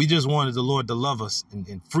 You know, we just wanted the Lord to love us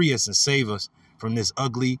and free us and save us from this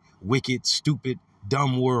ugly, wicked, stupid,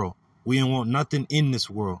 dumb world. We didn't want nothing in this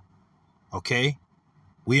world. Okay?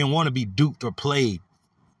 We didn't want to be duped or played.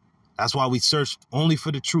 That's why we searched only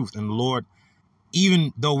for the truth. And the Lord,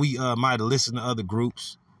 even though we might have listened to other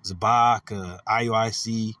groups, Zabak,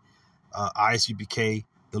 IUIC, ISUPK,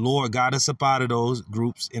 the Lord got us up out of those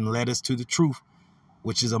groups and led us to the truth,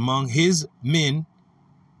 which is among his men,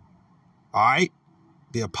 all right,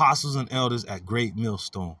 the apostles and elders at Great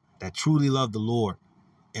Millstone that truly love the Lord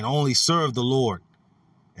and only serve the Lord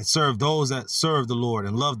and serve those that serve the Lord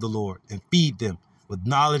and love the Lord and feed them with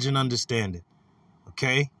knowledge and understanding.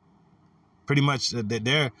 Okay? Pretty much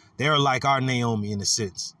they're like our Naomi in a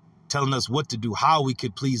sense, telling us what to do, how we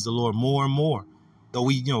could please the Lord more and more. Though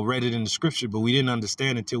we, read it in the scripture, but we didn't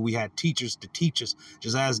understand until we had teachers to teach us,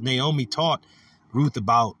 just as Naomi taught Ruth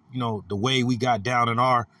about, the way we got down in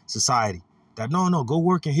our society. That no, go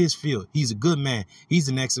work in his field. He's a good man. He's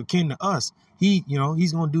the next of kin to us. He's going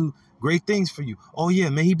to do great things for you. Oh, yeah,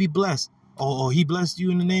 may he be blessed. Oh, he blessed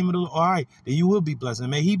you in the name of the Lord. All right, then you will be blessed.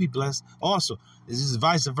 And may he be blessed also. This is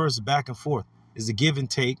vice versa, back and forth. It's a give and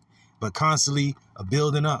take, but constantly a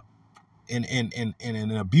building up and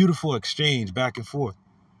a beautiful exchange back and forth.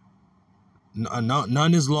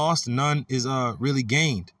 None is lost. None is really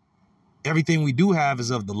gained. Everything we do have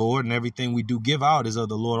is of the Lord, and everything we do give out is of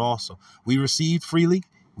the Lord also. We receive freely,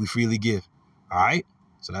 we freely give. All right?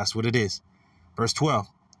 So that's what it is. Verse 12.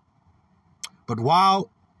 But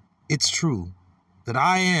while it's true that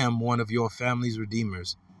I am one of your family's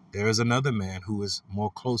redeemers, there is another man who is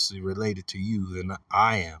more closely related to you than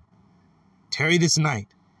I am. Tarry this night,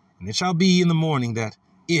 and it shall be in the morning that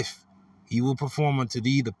if he will perform unto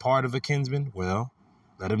thee the part of a kinsman, well,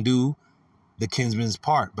 let him do the kinsman's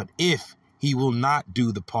part. But if he will not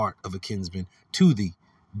do the part of a kinsman to thee,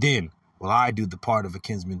 then will I do the part of a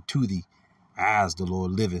kinsman to thee, as the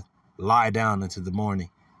Lord liveth. Lie down until the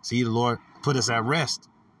morning. See, the Lord put us at rest.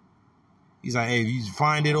 He's like, hey, if you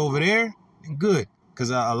find it over there, then good. Because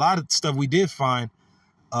a lot of stuff we did find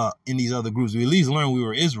in these other groups, we at least learned we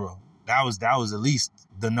were Israel. That was at least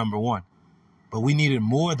the number one. But we needed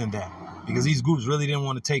more than that, because these groups really didn't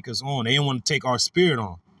want to take us on. They didn't want to take our spirit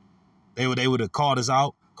on. They would have called us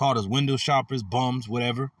out, called us window shoppers, bums,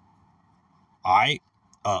 whatever. All right?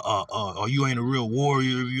 Or you ain't a real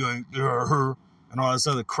warrior, you ain't her, and all this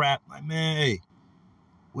other crap. Like, man, hey,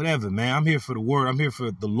 whatever, man. I'm here for the word. I'm here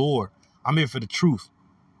for the Lord. I'm here for the truth.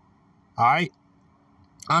 All right?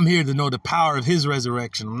 I'm here to know the power of his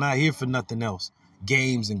resurrection. I'm not here for nothing else.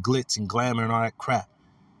 Games and glitz and glamour and all that crap.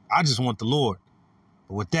 I just want the Lord.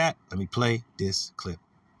 But with that, let me play this clip.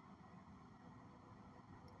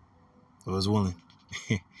 I was willing.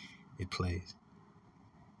 It plays.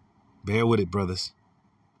 Bear with it, brothers.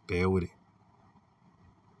 Bear with it.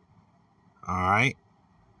 All right.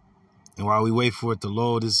 And while we wait for it to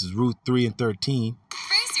load, this is Ruth 3:13.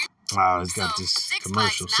 It's got this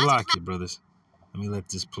commercial. Salakia, brothers. Let me let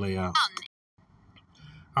this play out.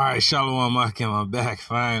 All right, Shalawam, I'm back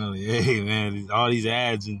finally. Hey, man, all these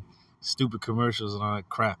ads and stupid commercials and all that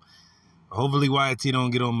crap. Hopefully YT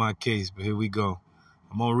don't get on my case, but here we go.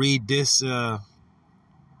 I'm going to read this in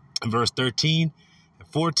verse 13 and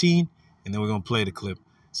 14, and then we're going to play the clip.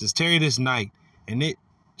 It says, tarry this night, and it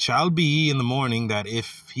shall be in the morning that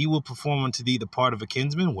if he will perform unto thee the part of a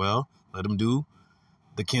kinsman, well, let him do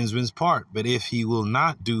the kinsman's part. But if he will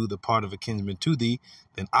not do the part of a kinsman to thee,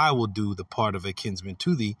 then I will do the part of a kinsman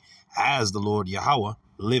to thee, as the Lord Yahawah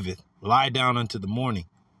liveth. Lie down unto the morning.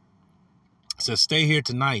 It says, stay here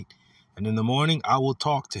tonight, And in the morning I will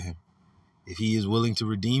talk to him. If he is willing to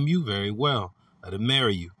redeem you, very well, let him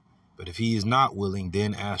marry you. But if he is not willing,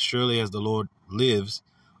 then as surely as the Lord lives,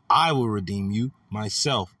 I will redeem you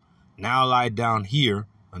myself. Now lie down here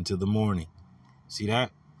until the morning. See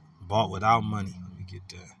that? Bought without money. Let me get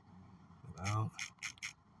that. Without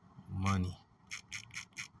money.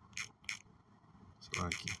 It's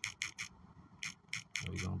like it.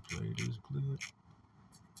 We're going to play this clip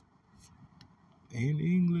in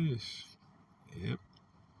English. Yep.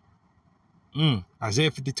 Isaiah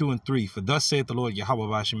 52:3. For thus saith the Lord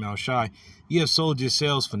YAHAWASHI, ye have sold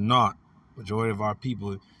yourselves for naught. Majority of our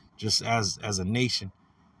people, just as a nation,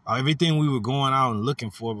 everything we were going out and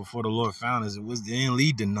looking for before the Lord found us, it didn't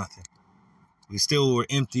lead to nothing. We still were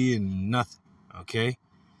empty and nothing. Okay? It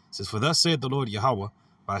says, for thus saith the Lord Yahweh,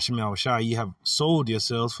 BAHASHAM, ye have sold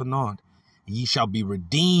yourselves for naught. Ye shall be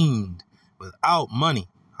redeemed without money.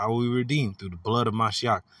 How will we redeem? Through the blood of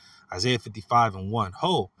Mashiach. Isaiah 55:1.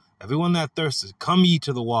 Ho, everyone that thirsteth, come ye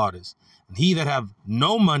to the waters. And he that have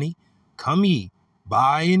no money, come ye,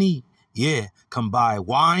 buy and eat. Yeah, come buy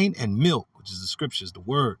wine and milk, which is the scriptures, the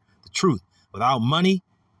word, the truth, without money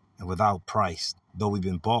and without price, though we've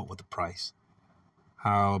been bought with a price.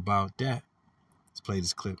 How about that? Let's play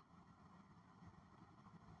this clip.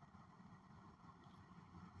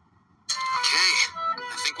 Okay,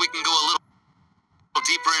 I think we can go a little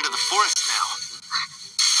deeper into the forest now.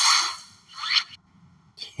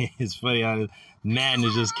 It's funny how the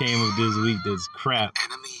madness just came up this week. That's crap.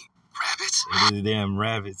 Enemy rabbits? It is damn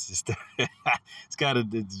rabbits. It's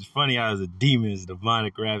funny how it's a demon, it's a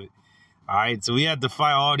demonic rabbit. All right, so we had to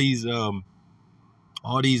fight all these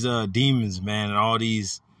demons, man, and all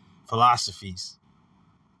these philosophies.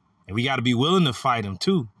 And we got to be willing to fight them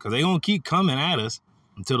too, because they're going to keep coming at us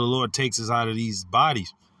until the Lord takes us out of these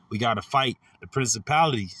bodies. We got to fight the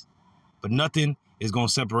principalities. But nothing is going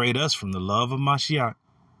to separate us from the love of Mashiach.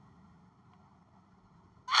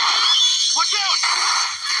 Watch out!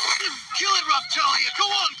 Kill it, RAWCHAA! Go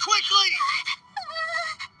on, quickly!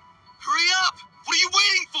 Hurry up! What are you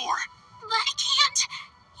waiting for? But I can't.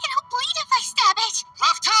 It'll bleed if I stab it.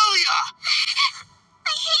 RAWCHAA!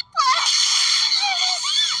 I hate blood.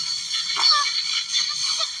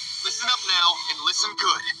 Listen up now, and listen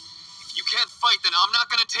good. If you can't fight, then I'm not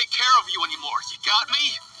gonna take care of you anymore. You got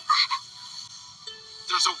me?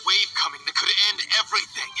 There's a wave coming that could end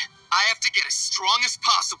everything. I have to get as strong as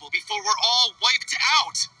possible before we're all wiped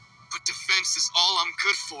out. But defense is all I'm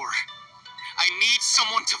good for. I need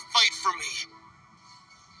someone to fight for me.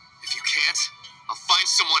 If you can't, I'll find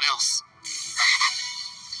someone else.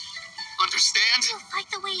 Understand? You'll fight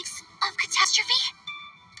the waves of catastrophe?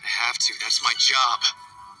 I have to. That's my job.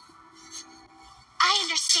 I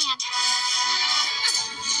understand.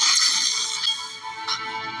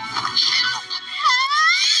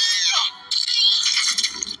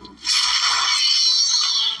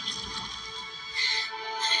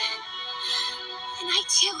 And I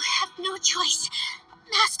too have no choice.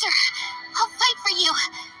 Master, I'll fight for you.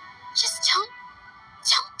 Just don't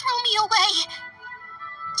throw me away.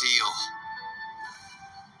 Deal.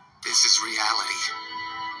 This is reality,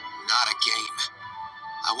 not a game.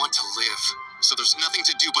 I want to live, so there's nothing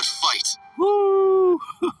to do but fight. Woo!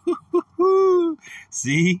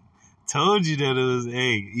 See? Told you that it was,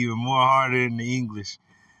 even more harder in the English.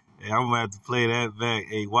 Hey, I'm going to have to play that back.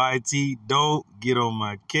 Hey, YT, don't get on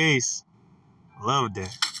my case. Love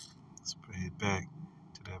that. Let's play it back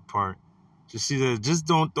to that part. Just see that. Just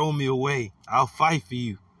don't throw me away. I'll fight for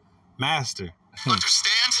you. Master.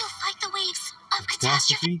 Understand? You'll fight the waves of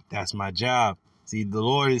catastrophe. Catastrophe? That's my job. See, the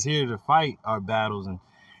Lord is here to fight our battles and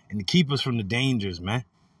to keep us from the dangers, man.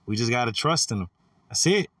 We just got to trust in him. That's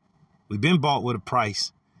it. We've been bought with a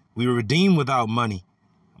price. We were redeemed without money.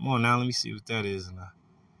 Come on now, let me see what that is. And that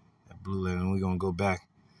blue letter, and we're going to go back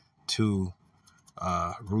to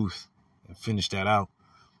Ruth and finish that out.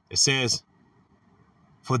 It says,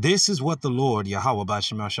 for this is what the Lord, Yahweh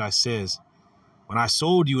BAHASHAM says, when I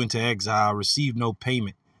sold you into exile, I received no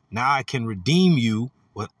payment. Now I can redeem you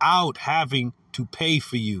without having to pay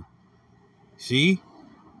for you. See?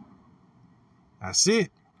 That's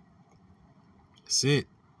it. That's it.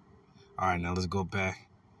 All right, now let's go back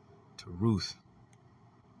to Ruth.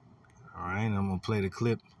 All right, and I'm going to play the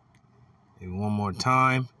clip maybe one more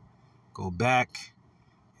time. Go back,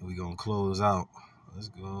 and we're going to close out. Let's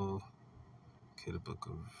go. Okay, the book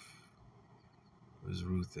of... Where's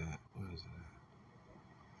Ruth at? Where is it at?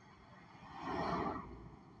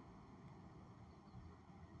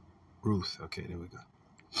 Ruth. Okay, there we go.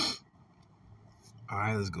 All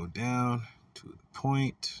right, let's go down to the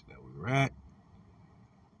point that we were at.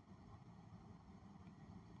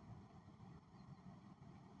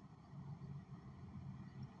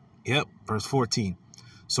 Yep, verse 14.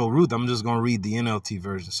 So Ruth, I'm just going to read the NLT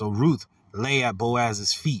version. So Ruth lay at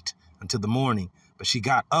Boaz's feet until the morning, but she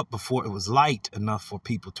got up before it was light enough for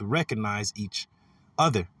people to recognize each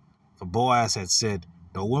other. For Boaz had said,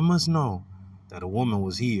 no one must know that a woman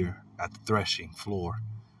was here at the threshing floor.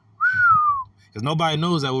 Because nobody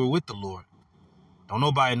knows that we're with the Lord. Don't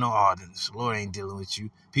nobody know, oh, the Lord ain't dealing with you.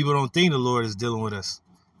 People don't think the Lord is dealing with us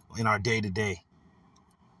in our day-to-day.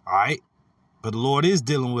 All right? But the Lord is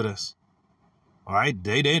dealing with us. All right?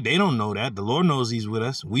 They don't know that. The Lord knows he's with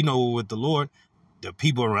us. We know we're with the Lord. The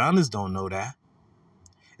people around us don't know that.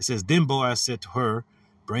 It says, then Boaz said to her,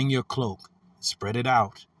 bring your cloak, spread it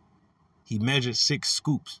out. He measured 6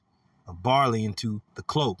 scoops of barley into the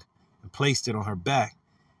cloak and placed it on her back.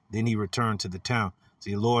 Then he returned to the town.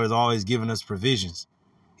 See, the Lord is always giving us provisions.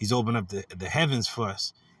 He's opened up the heavens for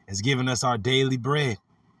us. He's given us our daily bread.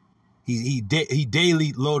 He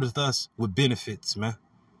daily loadeth us with benefits, man.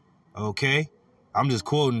 Okay? I'm just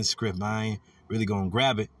quoting the script, man. I ain't really going to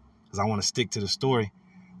grab it because I want to stick to the story.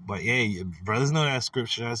 But, yeah, brothers know that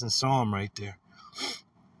scripture. That's in Psalm right there.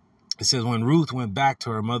 It says, when Ruth went back to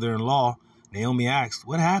her mother-in-law, Naomi asked,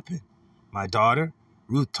 what happened? My daughter,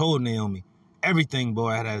 Ruth told Naomi everything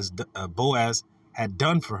Boaz had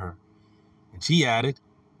done for her. And she added,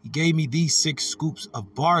 he gave me these 6 scoops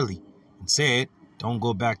of barley and said, don't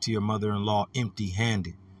go back to your mother-in-law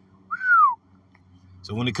empty-handed.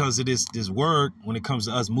 So when it comes to this word, when it comes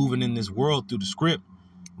to us moving in this world through the script,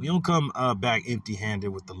 we don't come back empty-handed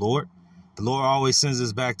with the Lord. The Lord always sends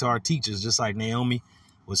us back to our teachers, just like Naomi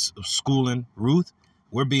was schooling Ruth.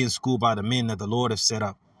 We're being schooled by the men that the Lord has set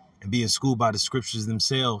up and being schooled by the scriptures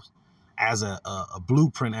themselves as a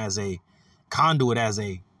blueprint, as a conduit, as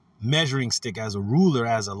a measuring stick, as a ruler,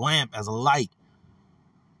 as a lamp, as a light,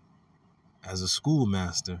 as a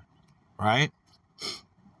schoolmaster, right?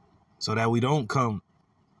 So that we don't come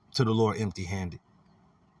to the Lord empty-handed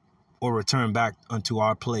or return back unto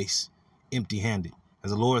our place empty-handed, as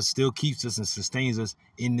the Lord still keeps us and sustains us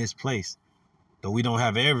in this place. Though we don't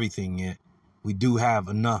have everything yet, we do have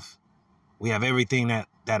enough. We have everything that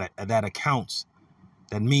accounts,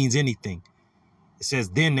 that means anything. It says,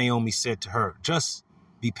 then Naomi said to her, just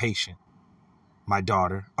be patient, my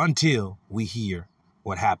daughter, until we hear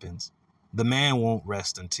what happens. The man won't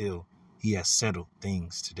rest until he has settled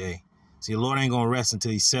things today. See, the Lord ain't going to rest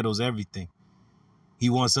until he settles everything. He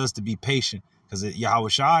wants us to be patient because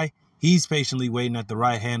YAHAWASHI, he's patiently waiting at the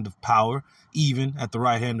right hand of power, even at the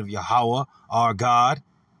right hand of YAHAWAH, our God,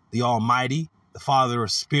 the Almighty, the Father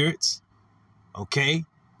of spirits. Okay?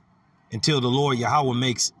 Until the Lord YAHAWAH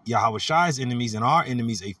makes YAHAWASHI's enemies and our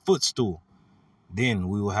enemies a footstool. Then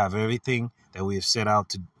we will have everything that we have set out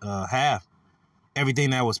to have. Everything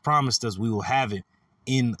that was promised us, we will have it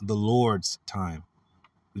in the Lord's time.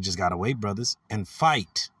 We just got to wait, brothers, and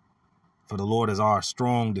fight. For the Lord is our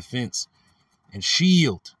strong defense and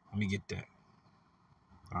shield. Let me get that.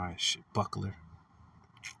 All right, shit, buckler.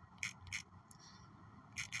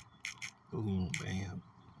 Boom, bam.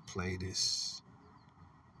 Play this.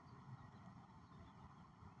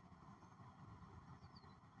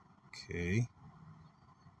 Okay.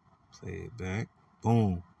 Play it back.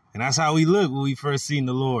 Boom. And that's how we look when we first seen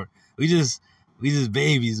the Lord. We just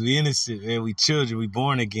babies. We innocent, man. We children. We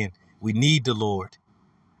born again. We need the Lord.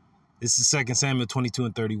 This is 2 Samuel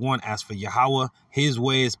 22:31. As for YAHAWAH, his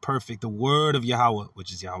way is perfect. The word of YAHAWAH,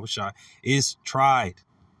 which is YAHAWASHI, is tried.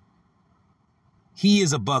 He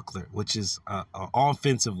is a buckler, which is an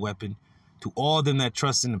offensive weapon to all them that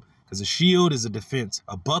trust in him. Because a shield is a defense.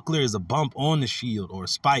 A buckler is a bump on the shield or a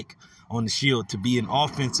spike on the shield to be an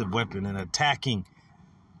offensive weapon, an attacking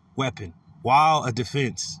weapon, while a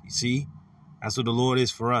defense. You see? That's what the Lord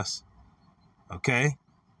is for us. Okay?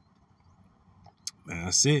 Man,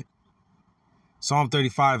 that's it. Psalm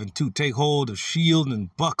 35:2. Take hold of shield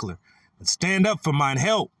and buckler and stand up for mine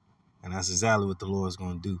help. And that's exactly what the Lord is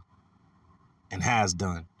going to do and has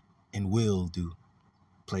done and will do.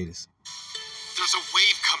 Play this. There's a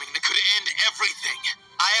wave coming that could end everything.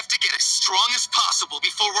 I have to get as strong as possible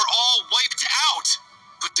before we're all wiped out.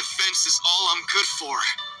 But defense is all I'm good for.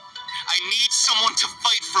 I need someone to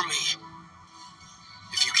fight for me.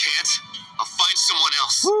 If you can't, I'll find someone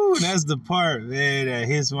else. Woo, that's the part, man, that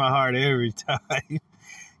hits my heart every time.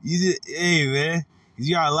 Hey, man,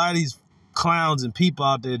 you got a lot of these clowns and people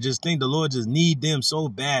out there just think the Lord just need them so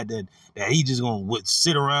bad that he just going to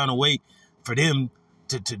sit around and wait for them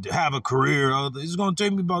to have a career. It's going to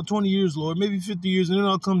take me about 20 years, Lord, maybe 50 years, and then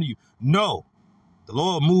I'll come to you. No, the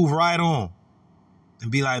Lord move right on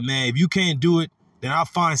and be like, man, if you can't do it, then I'll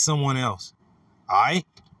find someone else. All right?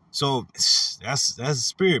 So that's the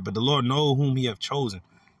spirit, but the Lord know whom he have chosen.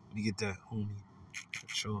 Let me get that, whom he have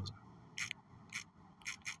chosen.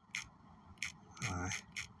 I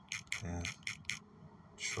have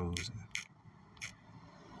chosen.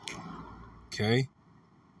 Okay.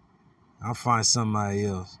 I'll find somebody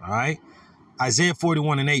else. All right. Isaiah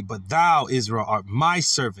 41:8. But thou, Israel, art my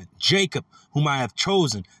servant, Jacob, whom I have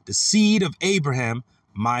chosen, the seed of Abraham,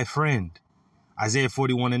 my friend. Isaiah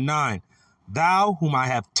 41:9. Thou, whom I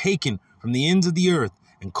have taken from the ends of the earth,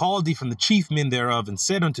 and called thee from the chief men thereof, and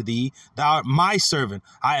said unto thee, thou art my servant,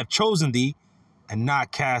 I have chosen thee, and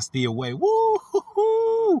not cast thee away.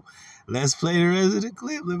 Woo-hoo-hoo! Let's play the rest of the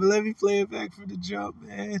clip. Let me play it back from the jump,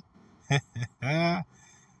 man.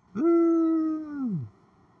 Woo.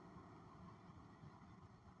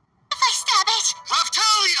 If I stab it!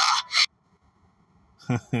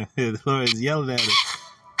 Raftalia! The Lord is yelling at us.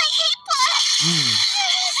 I hate blood!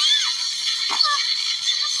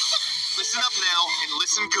 Listen up now and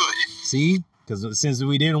listen good. See? Because since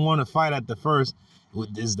we didn't want to fight at the first,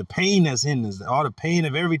 is the pain that's in this, all the pain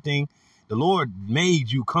of everything. The Lord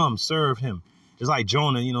made you come serve him. Just like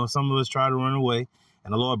Jonah, you know, some of us tried to run away,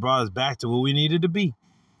 and the Lord brought us back to where we needed to be.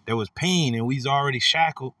 There was pain, and we's already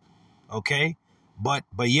shackled, okay? But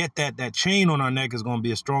yet that chain on our neck is going to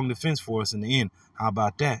be a strong defense for us in the end. How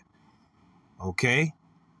about that? Okay?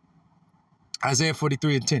 Isaiah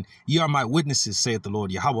 43:10. Ye are my witnesses, saith the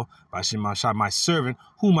Lord Yahawah, BAHASHAM, my servant,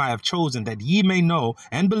 whom I have chosen, that ye may know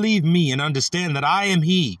and believe me and understand that I am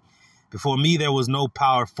he. Before me there was no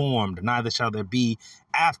power formed, neither shall there be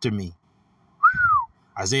after me.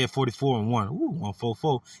 Isaiah 44:1.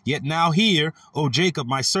 144. Yet now hear, O Jacob,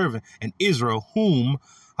 my servant, and Israel, whom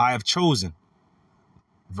I have chosen.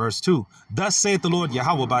 Verse 2. Thus saith the Lord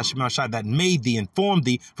Yahawah, BAHASHAM, that made thee and formed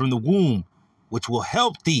thee from the womb, which will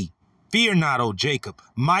help thee. Fear not, O Jacob,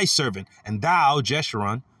 my servant, and thou,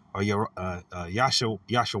 Jeshurun, or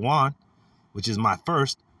Yashawan, which is my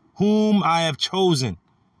first, whom I have chosen.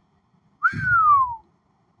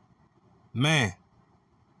 Man.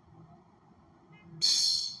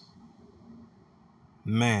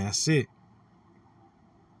 Man, that's it.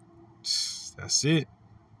 That's it.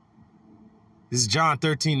 This is John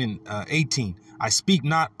 13:18. I speak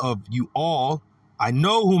not of you all. I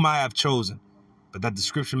know whom I have chosen, but that the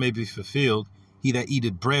scripture may be fulfilled. He that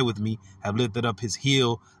eateth bread with me have lifted up his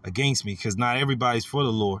heel against me. Because not everybody's for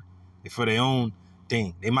the Lord. They're for their own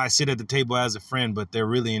thing. They might sit at the table as a friend, but they're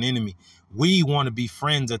really an enemy. We want to be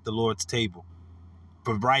friends at the Lord's table.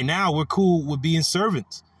 But right now, we're cool with being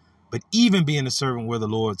servants. But even being a servant, we're the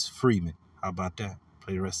Lord's freemen. How about that?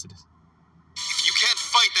 Play the rest of this. If you can't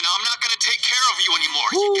fight, then I'm not going to take care of you anymore.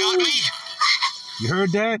 You got me? You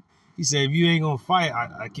heard that? He said, if you ain't going to fight,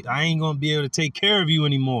 I ain't going to be able to take care of you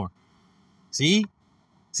anymore. See?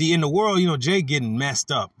 See, in the world, you know, Jay getting messed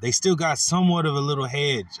up. They still got somewhat of a little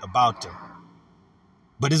hedge about them.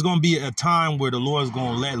 But it's going to be a time where the Lord's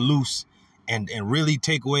going to let loose and really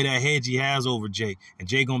take away that hedge he has over Jake. And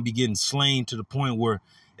Jake going to be getting slain to the point where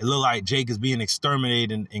it look like Jake is being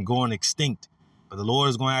exterminated and going extinct. But the Lord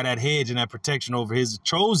is going to have that hedge and that protection over his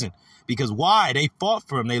chosen. Because why? They fought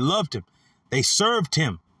for him. They loved him. They served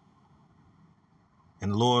him.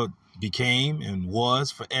 And the Lord became and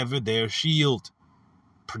was forever their shield,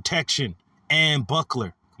 protection, and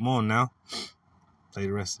buckler. Come on now. Play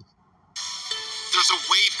the rest of it. There's a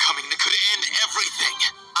wave coming that could end everything.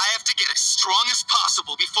 I have to get as strong as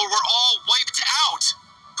possible before we're all wiped out.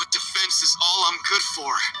 But defense is all I'm good for.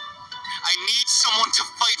 I need someone to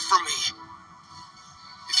fight for me.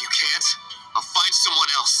 If you can't, I'll find someone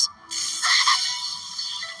else.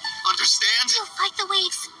 Understand? You fight the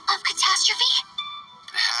waves of catastrophe?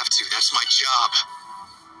 I have to. That's my job.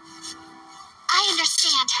 I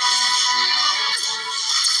understand.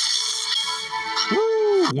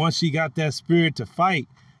 Woo! Once she got that spirit to fight,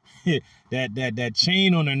 that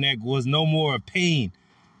chain on her neck was no more a pain,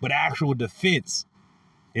 but actual defense.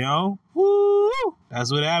 You know? Woo!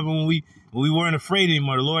 That's what happened when we weren't afraid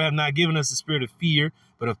anymore. The Lord have not given us the spirit of fear,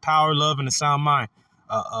 but of power, love, and a sound mind.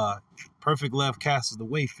 Perfect love casts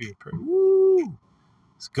away fear. Woo!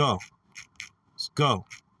 Let's go. Let's go.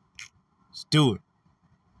 Let's do it.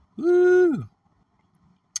 Woo!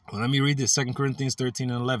 Well, let me read this. 2 Corinthians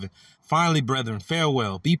 13:11. Finally, brethren,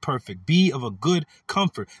 farewell. Be perfect. Be of a good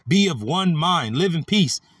comfort. Be of one mind. Live in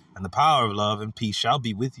peace. And the power of love and peace shall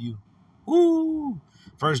be with you. Woo!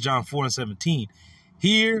 1 John 4:17.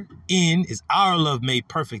 Herein is our love made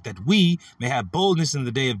perfect, that we may have boldness in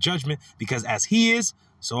the day of judgment, because as he is,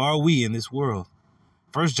 so are we in this world.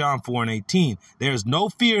 1 John 4:18. There is no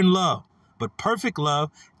fear in love, but perfect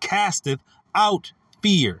love casteth out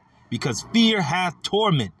fear, because fear hath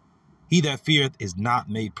torment. He that feareth is not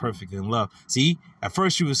made perfect in love. See, at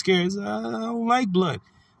first she was scared. I don't like blood.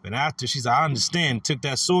 But after she said, I understand, took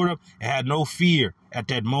that sword up and had no fear at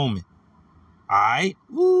that moment. All right?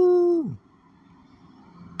 Woo!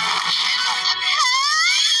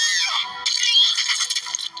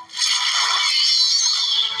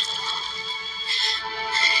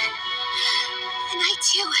 And I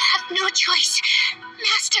too have no choice.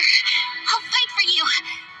 Master, I'll fight for you.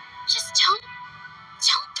 Just don't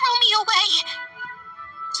throw me away.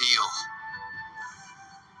 Deal.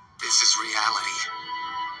 This is reality,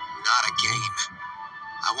 not a game.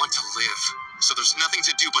 I want to live, so there's nothing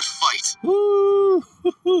to do but fight. Woo!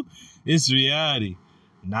 It's reality,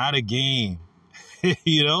 not a game.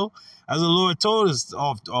 You know, as the Lord told us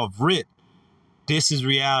off writ, this is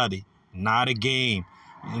reality, not a game.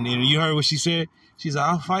 And then you heard what she said? She said,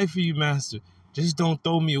 I'll fight for you, Master. Just don't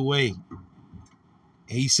throw me away. And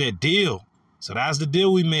he said, deal. So that's the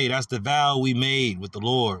deal we made. That's the vow we made with the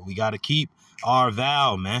Lord. We got to keep our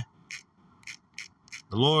vow, man.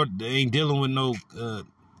 The Lord ain't dealing with no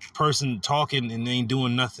person talking and they ain't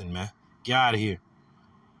doing nothing, man. Get out of here.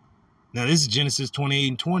 Now, this is Genesis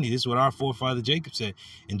 28:20. This is what our forefather Jacob said.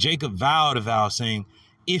 And Jacob vowed a vow, saying,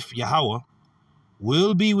 if Yahweh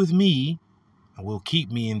will be with me and will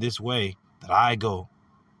keep me in this way that I go,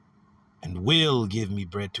 and will give me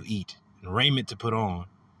bread to eat and raiment to put on.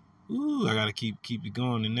 Ooh, I got to keep it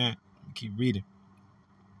going in that. Keep reading.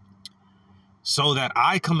 So that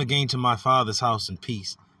I come again to my father's house in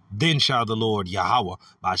peace. Then shall the Lord Yahawah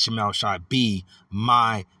BAHASHAM be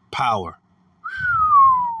my power.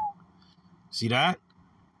 See that?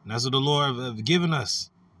 And that's what the Lord have given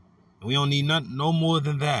us. And we don't need no more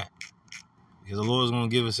than that. Because the Lord is going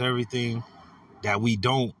to give us everything that we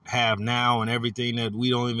don't have now and everything that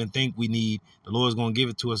we don't even think we need. The Lord is going to give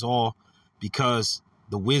it to us all because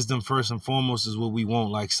the wisdom first and foremost is what we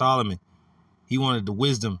want. Like Solomon, he wanted the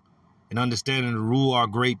wisdom and understanding to rule our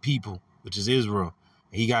great people, which is Israel.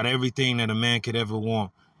 And he got everything that a man could ever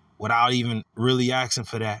want without even really asking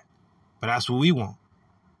for that. But that's what we want.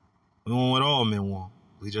 We want what all men want.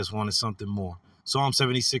 We just wanted something more. Psalm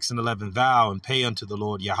 76:11, vow and pay unto the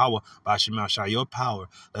Lord Yahawah BAHASHAM your power.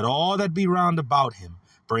 Let all that be round about him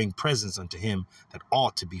bring presents unto him that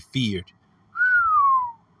ought to be feared.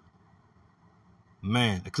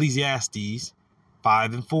 Man, Ecclesiastes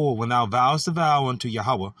 5:4, when thou vowest a vow unto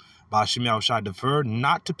Yahawah BAHASHAM defer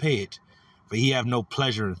not to pay it, for he have no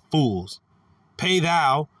pleasure in fools. Pay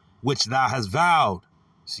thou which thou hast vowed.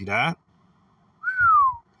 See that?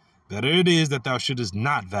 Better it is that thou shouldest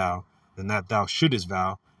not vow than that thou shouldest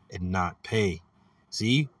vow and not pay.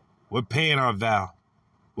 See, we're paying our vow.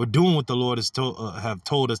 We're doing what the Lord has have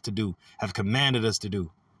told us to do, have commanded us to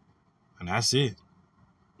do. And that's it.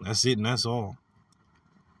 That's it and that's all.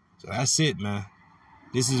 So that's it, man.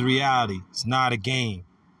 This is reality. It's not a game.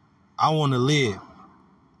 I want to live,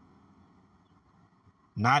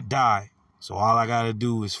 not die. So all I got to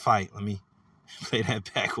do is fight. Let me play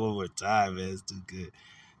that back one more time, man. It's too good.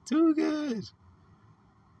 Too good.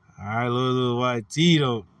 All right, little YT,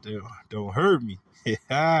 don't hurt me. We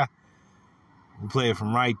play it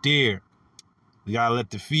from right there. We gotta let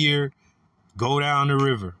the fear go down the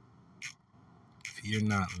river. Fear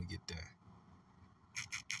not. Let me get that.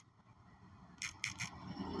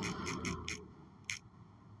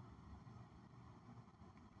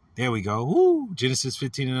 There we go. Woo! Genesis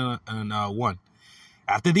 15:1.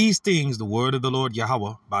 After these things, the word of the Lord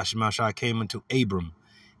Yahawah BAHASHAM came unto Abram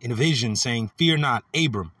in a vision, saying, fear not,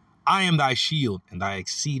 Abram. I am thy shield and thy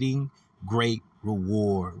exceeding great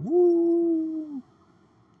reward. Woo!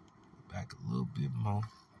 Back a little bit more.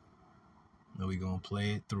 Now we're going to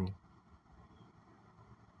play it through.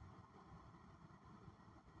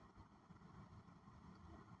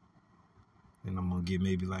 And I'm going to get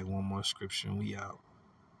maybe like one more scripture and we out.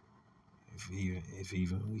 If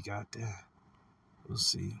even we got that. We'll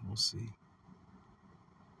see. We'll see.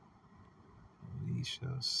 We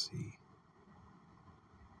shall see.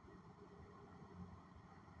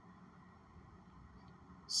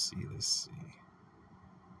 Let's see.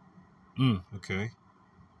 Okay.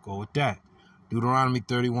 Go with that. Deuteronomy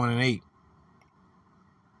 31:8.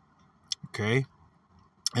 Okay.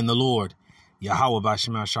 And the Lord, Yahawah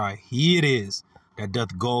BAHASHAM, he it is that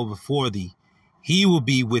doth go before thee. He will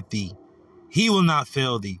be with thee. He will not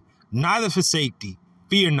fail thee, neither forsake thee.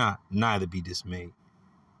 Fear not, neither be dismayed.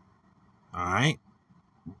 All right.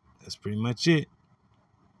 That's pretty much it.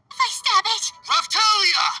 If I stab it.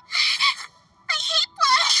 Raftalia! I hate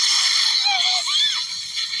blood.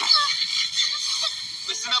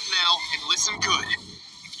 Listen up now and listen good.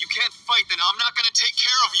 If you can't fight, then I'm not gonna take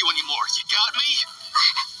care of you anymore. You got me?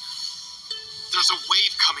 There's a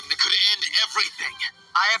wave coming that could end everything.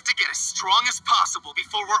 I have to get as strong as possible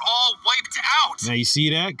before we're all wiped out. Now you see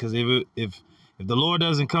that? Because if the Lord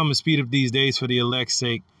doesn't come and speed up these days for the elect's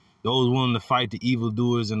sake, those willing to fight the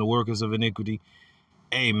evildoers and the workers of iniquity.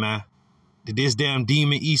 Hey, man, this damn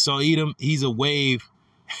demon Esau Edom, he's a wave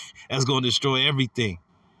that's going to destroy everything,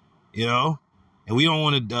 you know? And we don't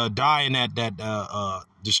want to die in that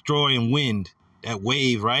destroying wind, that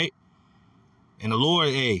wave, right? And the Lord,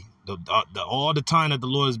 hey, all the time that the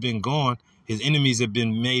Lord has been gone, his enemies have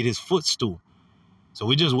been made his footstool. So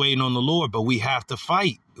we're just waiting on the Lord, but we have to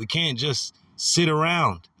fight. We can't just sit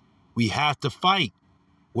around. We have to fight.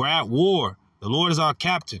 We're at war. The Lord is our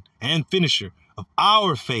captain and finisher of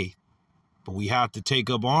our faith. But we have to take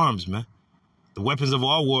up arms, man. The weapons of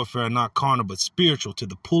our warfare are not carnal, but spiritual, to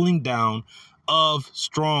the pulling down of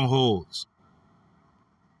strongholds.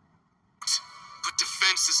 But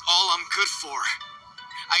defense is all I'm good for.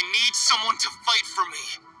 I need someone to fight for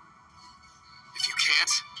me. If you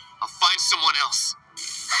can't, I'll find someone else.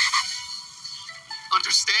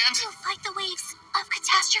 Understand? To fight the waves of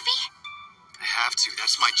catastrophe? I have to.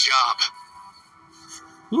 That's my job.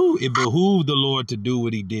 Ooh, it behooved the Lord to do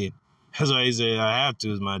what he did. That's why he said, I have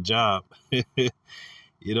to, is my job.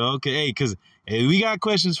 You know, okay, hey, because hey, we got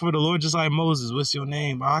questions for the Lord, just like Moses. What's your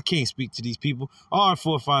name? Oh, I can't speak to these people. All our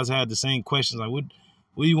forefathers had the same questions, like, what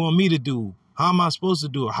do you want me to do? How am I supposed to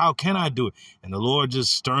do it? How can I do it? And the Lord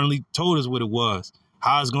just sternly told us what it was.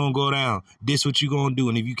 How it's going to go down. This what you're going to do.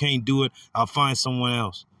 And if you can't do it, I'll find someone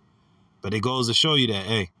else. But it goes to show you that,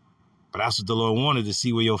 hey, but that's what the Lord wanted, to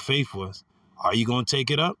see where your faith was. Are you going to take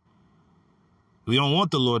it up? We don't want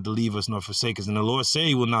the Lord to leave us nor forsake us. And the Lord said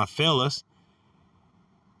he will not fail us.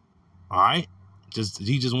 All right?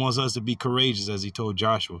 He just wants us to be courageous, as he told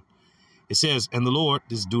Joshua. It says, and the Lord,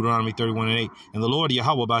 this is Deuteronomy 31:8, and the Lord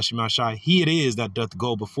YAHAWAH BAHASHAM, he it is that doth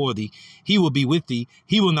go before thee. He will be with thee.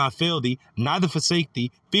 He will not fail thee, neither forsake thee.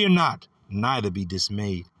 Fear not, neither be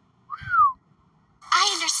dismayed. I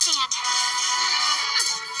understand.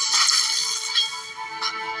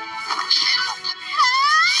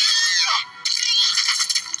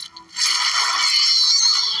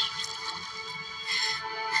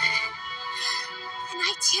 And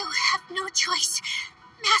I too have no choice.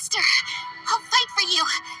 Master, I'll fight for you.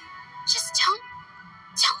 Just don't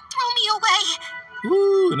throw me away.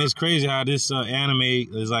 Woo! And it's crazy how this anime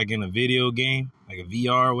is like in a video game, like a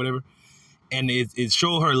VR or whatever. And it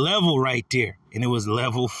showed her level right there. And it was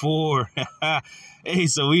level 4. Hey,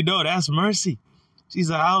 so we know that's mercy.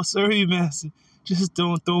 She's like, I'll serve you, Master. Just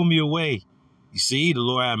don't throw me away. You see, the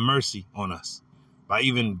Lord had mercy on us by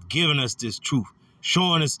even giving us this truth,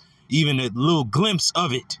 showing us even a little glimpse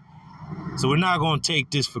of it. So we're not going to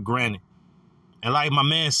take this for granted. And like my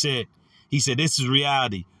man said, he said, this is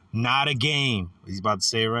reality, not a game. He's about to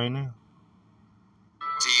say it right now.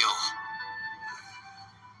 Deal.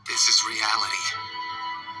 This is reality,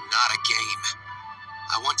 not a game.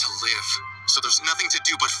 I want to live, so there's nothing to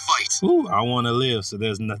do but fight. Ooh, I want to live, so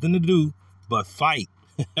there's nothing to do but fight.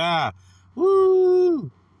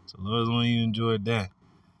 Woo! So Lord's one, you enjoyed that.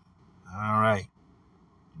 All right.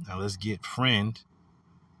 Now let's get friend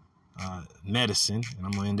medicine, and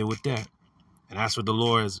I'm going to end it with that. And that's what the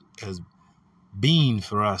Lord has been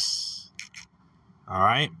for us. All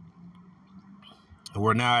right? And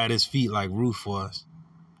we're now at his feet like Ruth for us.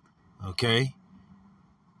 Okay?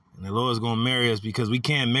 And the Lord's going to marry us because we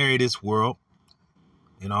can't marry this world.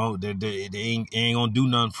 You know, they ain't going to do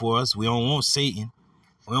nothing for us. We don't want Satan.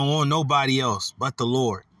 We don't want nobody else but the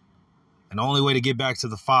Lord. And the only way to get back to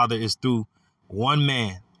the Father is through one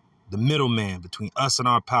man, the middleman between us and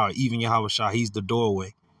our power, even YAHAWASHI. He's the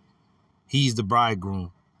doorway. He's the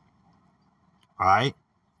bridegroom. All right?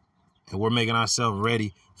 And we're making ourselves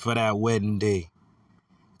ready for that wedding day.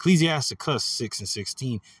 Ecclesiasticus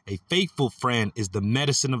 6:16. A faithful friend is the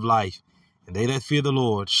medicine of life, and they that fear the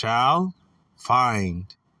Lord shall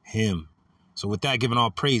find him. So with that, giving all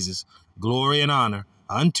praises, glory, and honor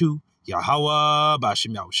unto YAHAWAH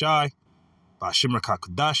BAHASHAM YAHWASHI, BAHASHAM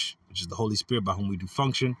QADASH, which is the Holy Spirit by whom we do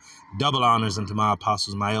function. Double honors unto my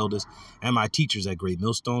apostles, my elders, and my teachers at Great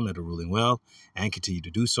Millstone that are ruling well and continue to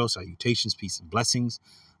do so. Salutations, peace, and blessings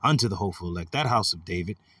unto the hopeful elect, that house of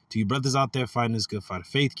David. To you brothers out there fighting this good fight of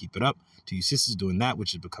faith, keep it up. To you sisters doing that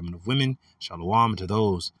which is becoming of women, Shalawam. To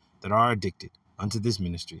those that are addicted unto this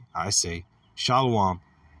ministry, I say Shalawam.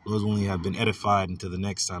 Those only have been edified. Until the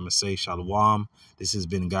next time, I say Shalawam. This has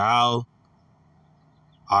been Gaal,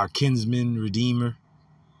 our kinsman redeemer,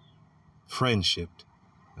 friendship.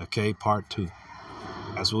 Okay, part 2.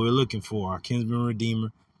 That's what we're looking for, our kinsman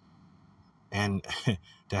redeemer. And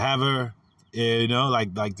to have her, you know,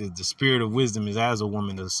 like the spirit of wisdom is as a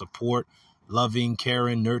woman, to support, loving,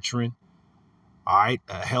 caring, nurturing. All right,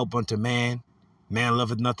 help unto man. Man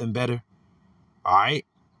loveth nothing better. All right,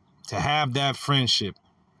 to have that friendship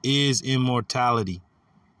is immortality.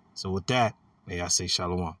 So with that, may I say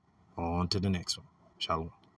shalom. On to the next one. Shalom.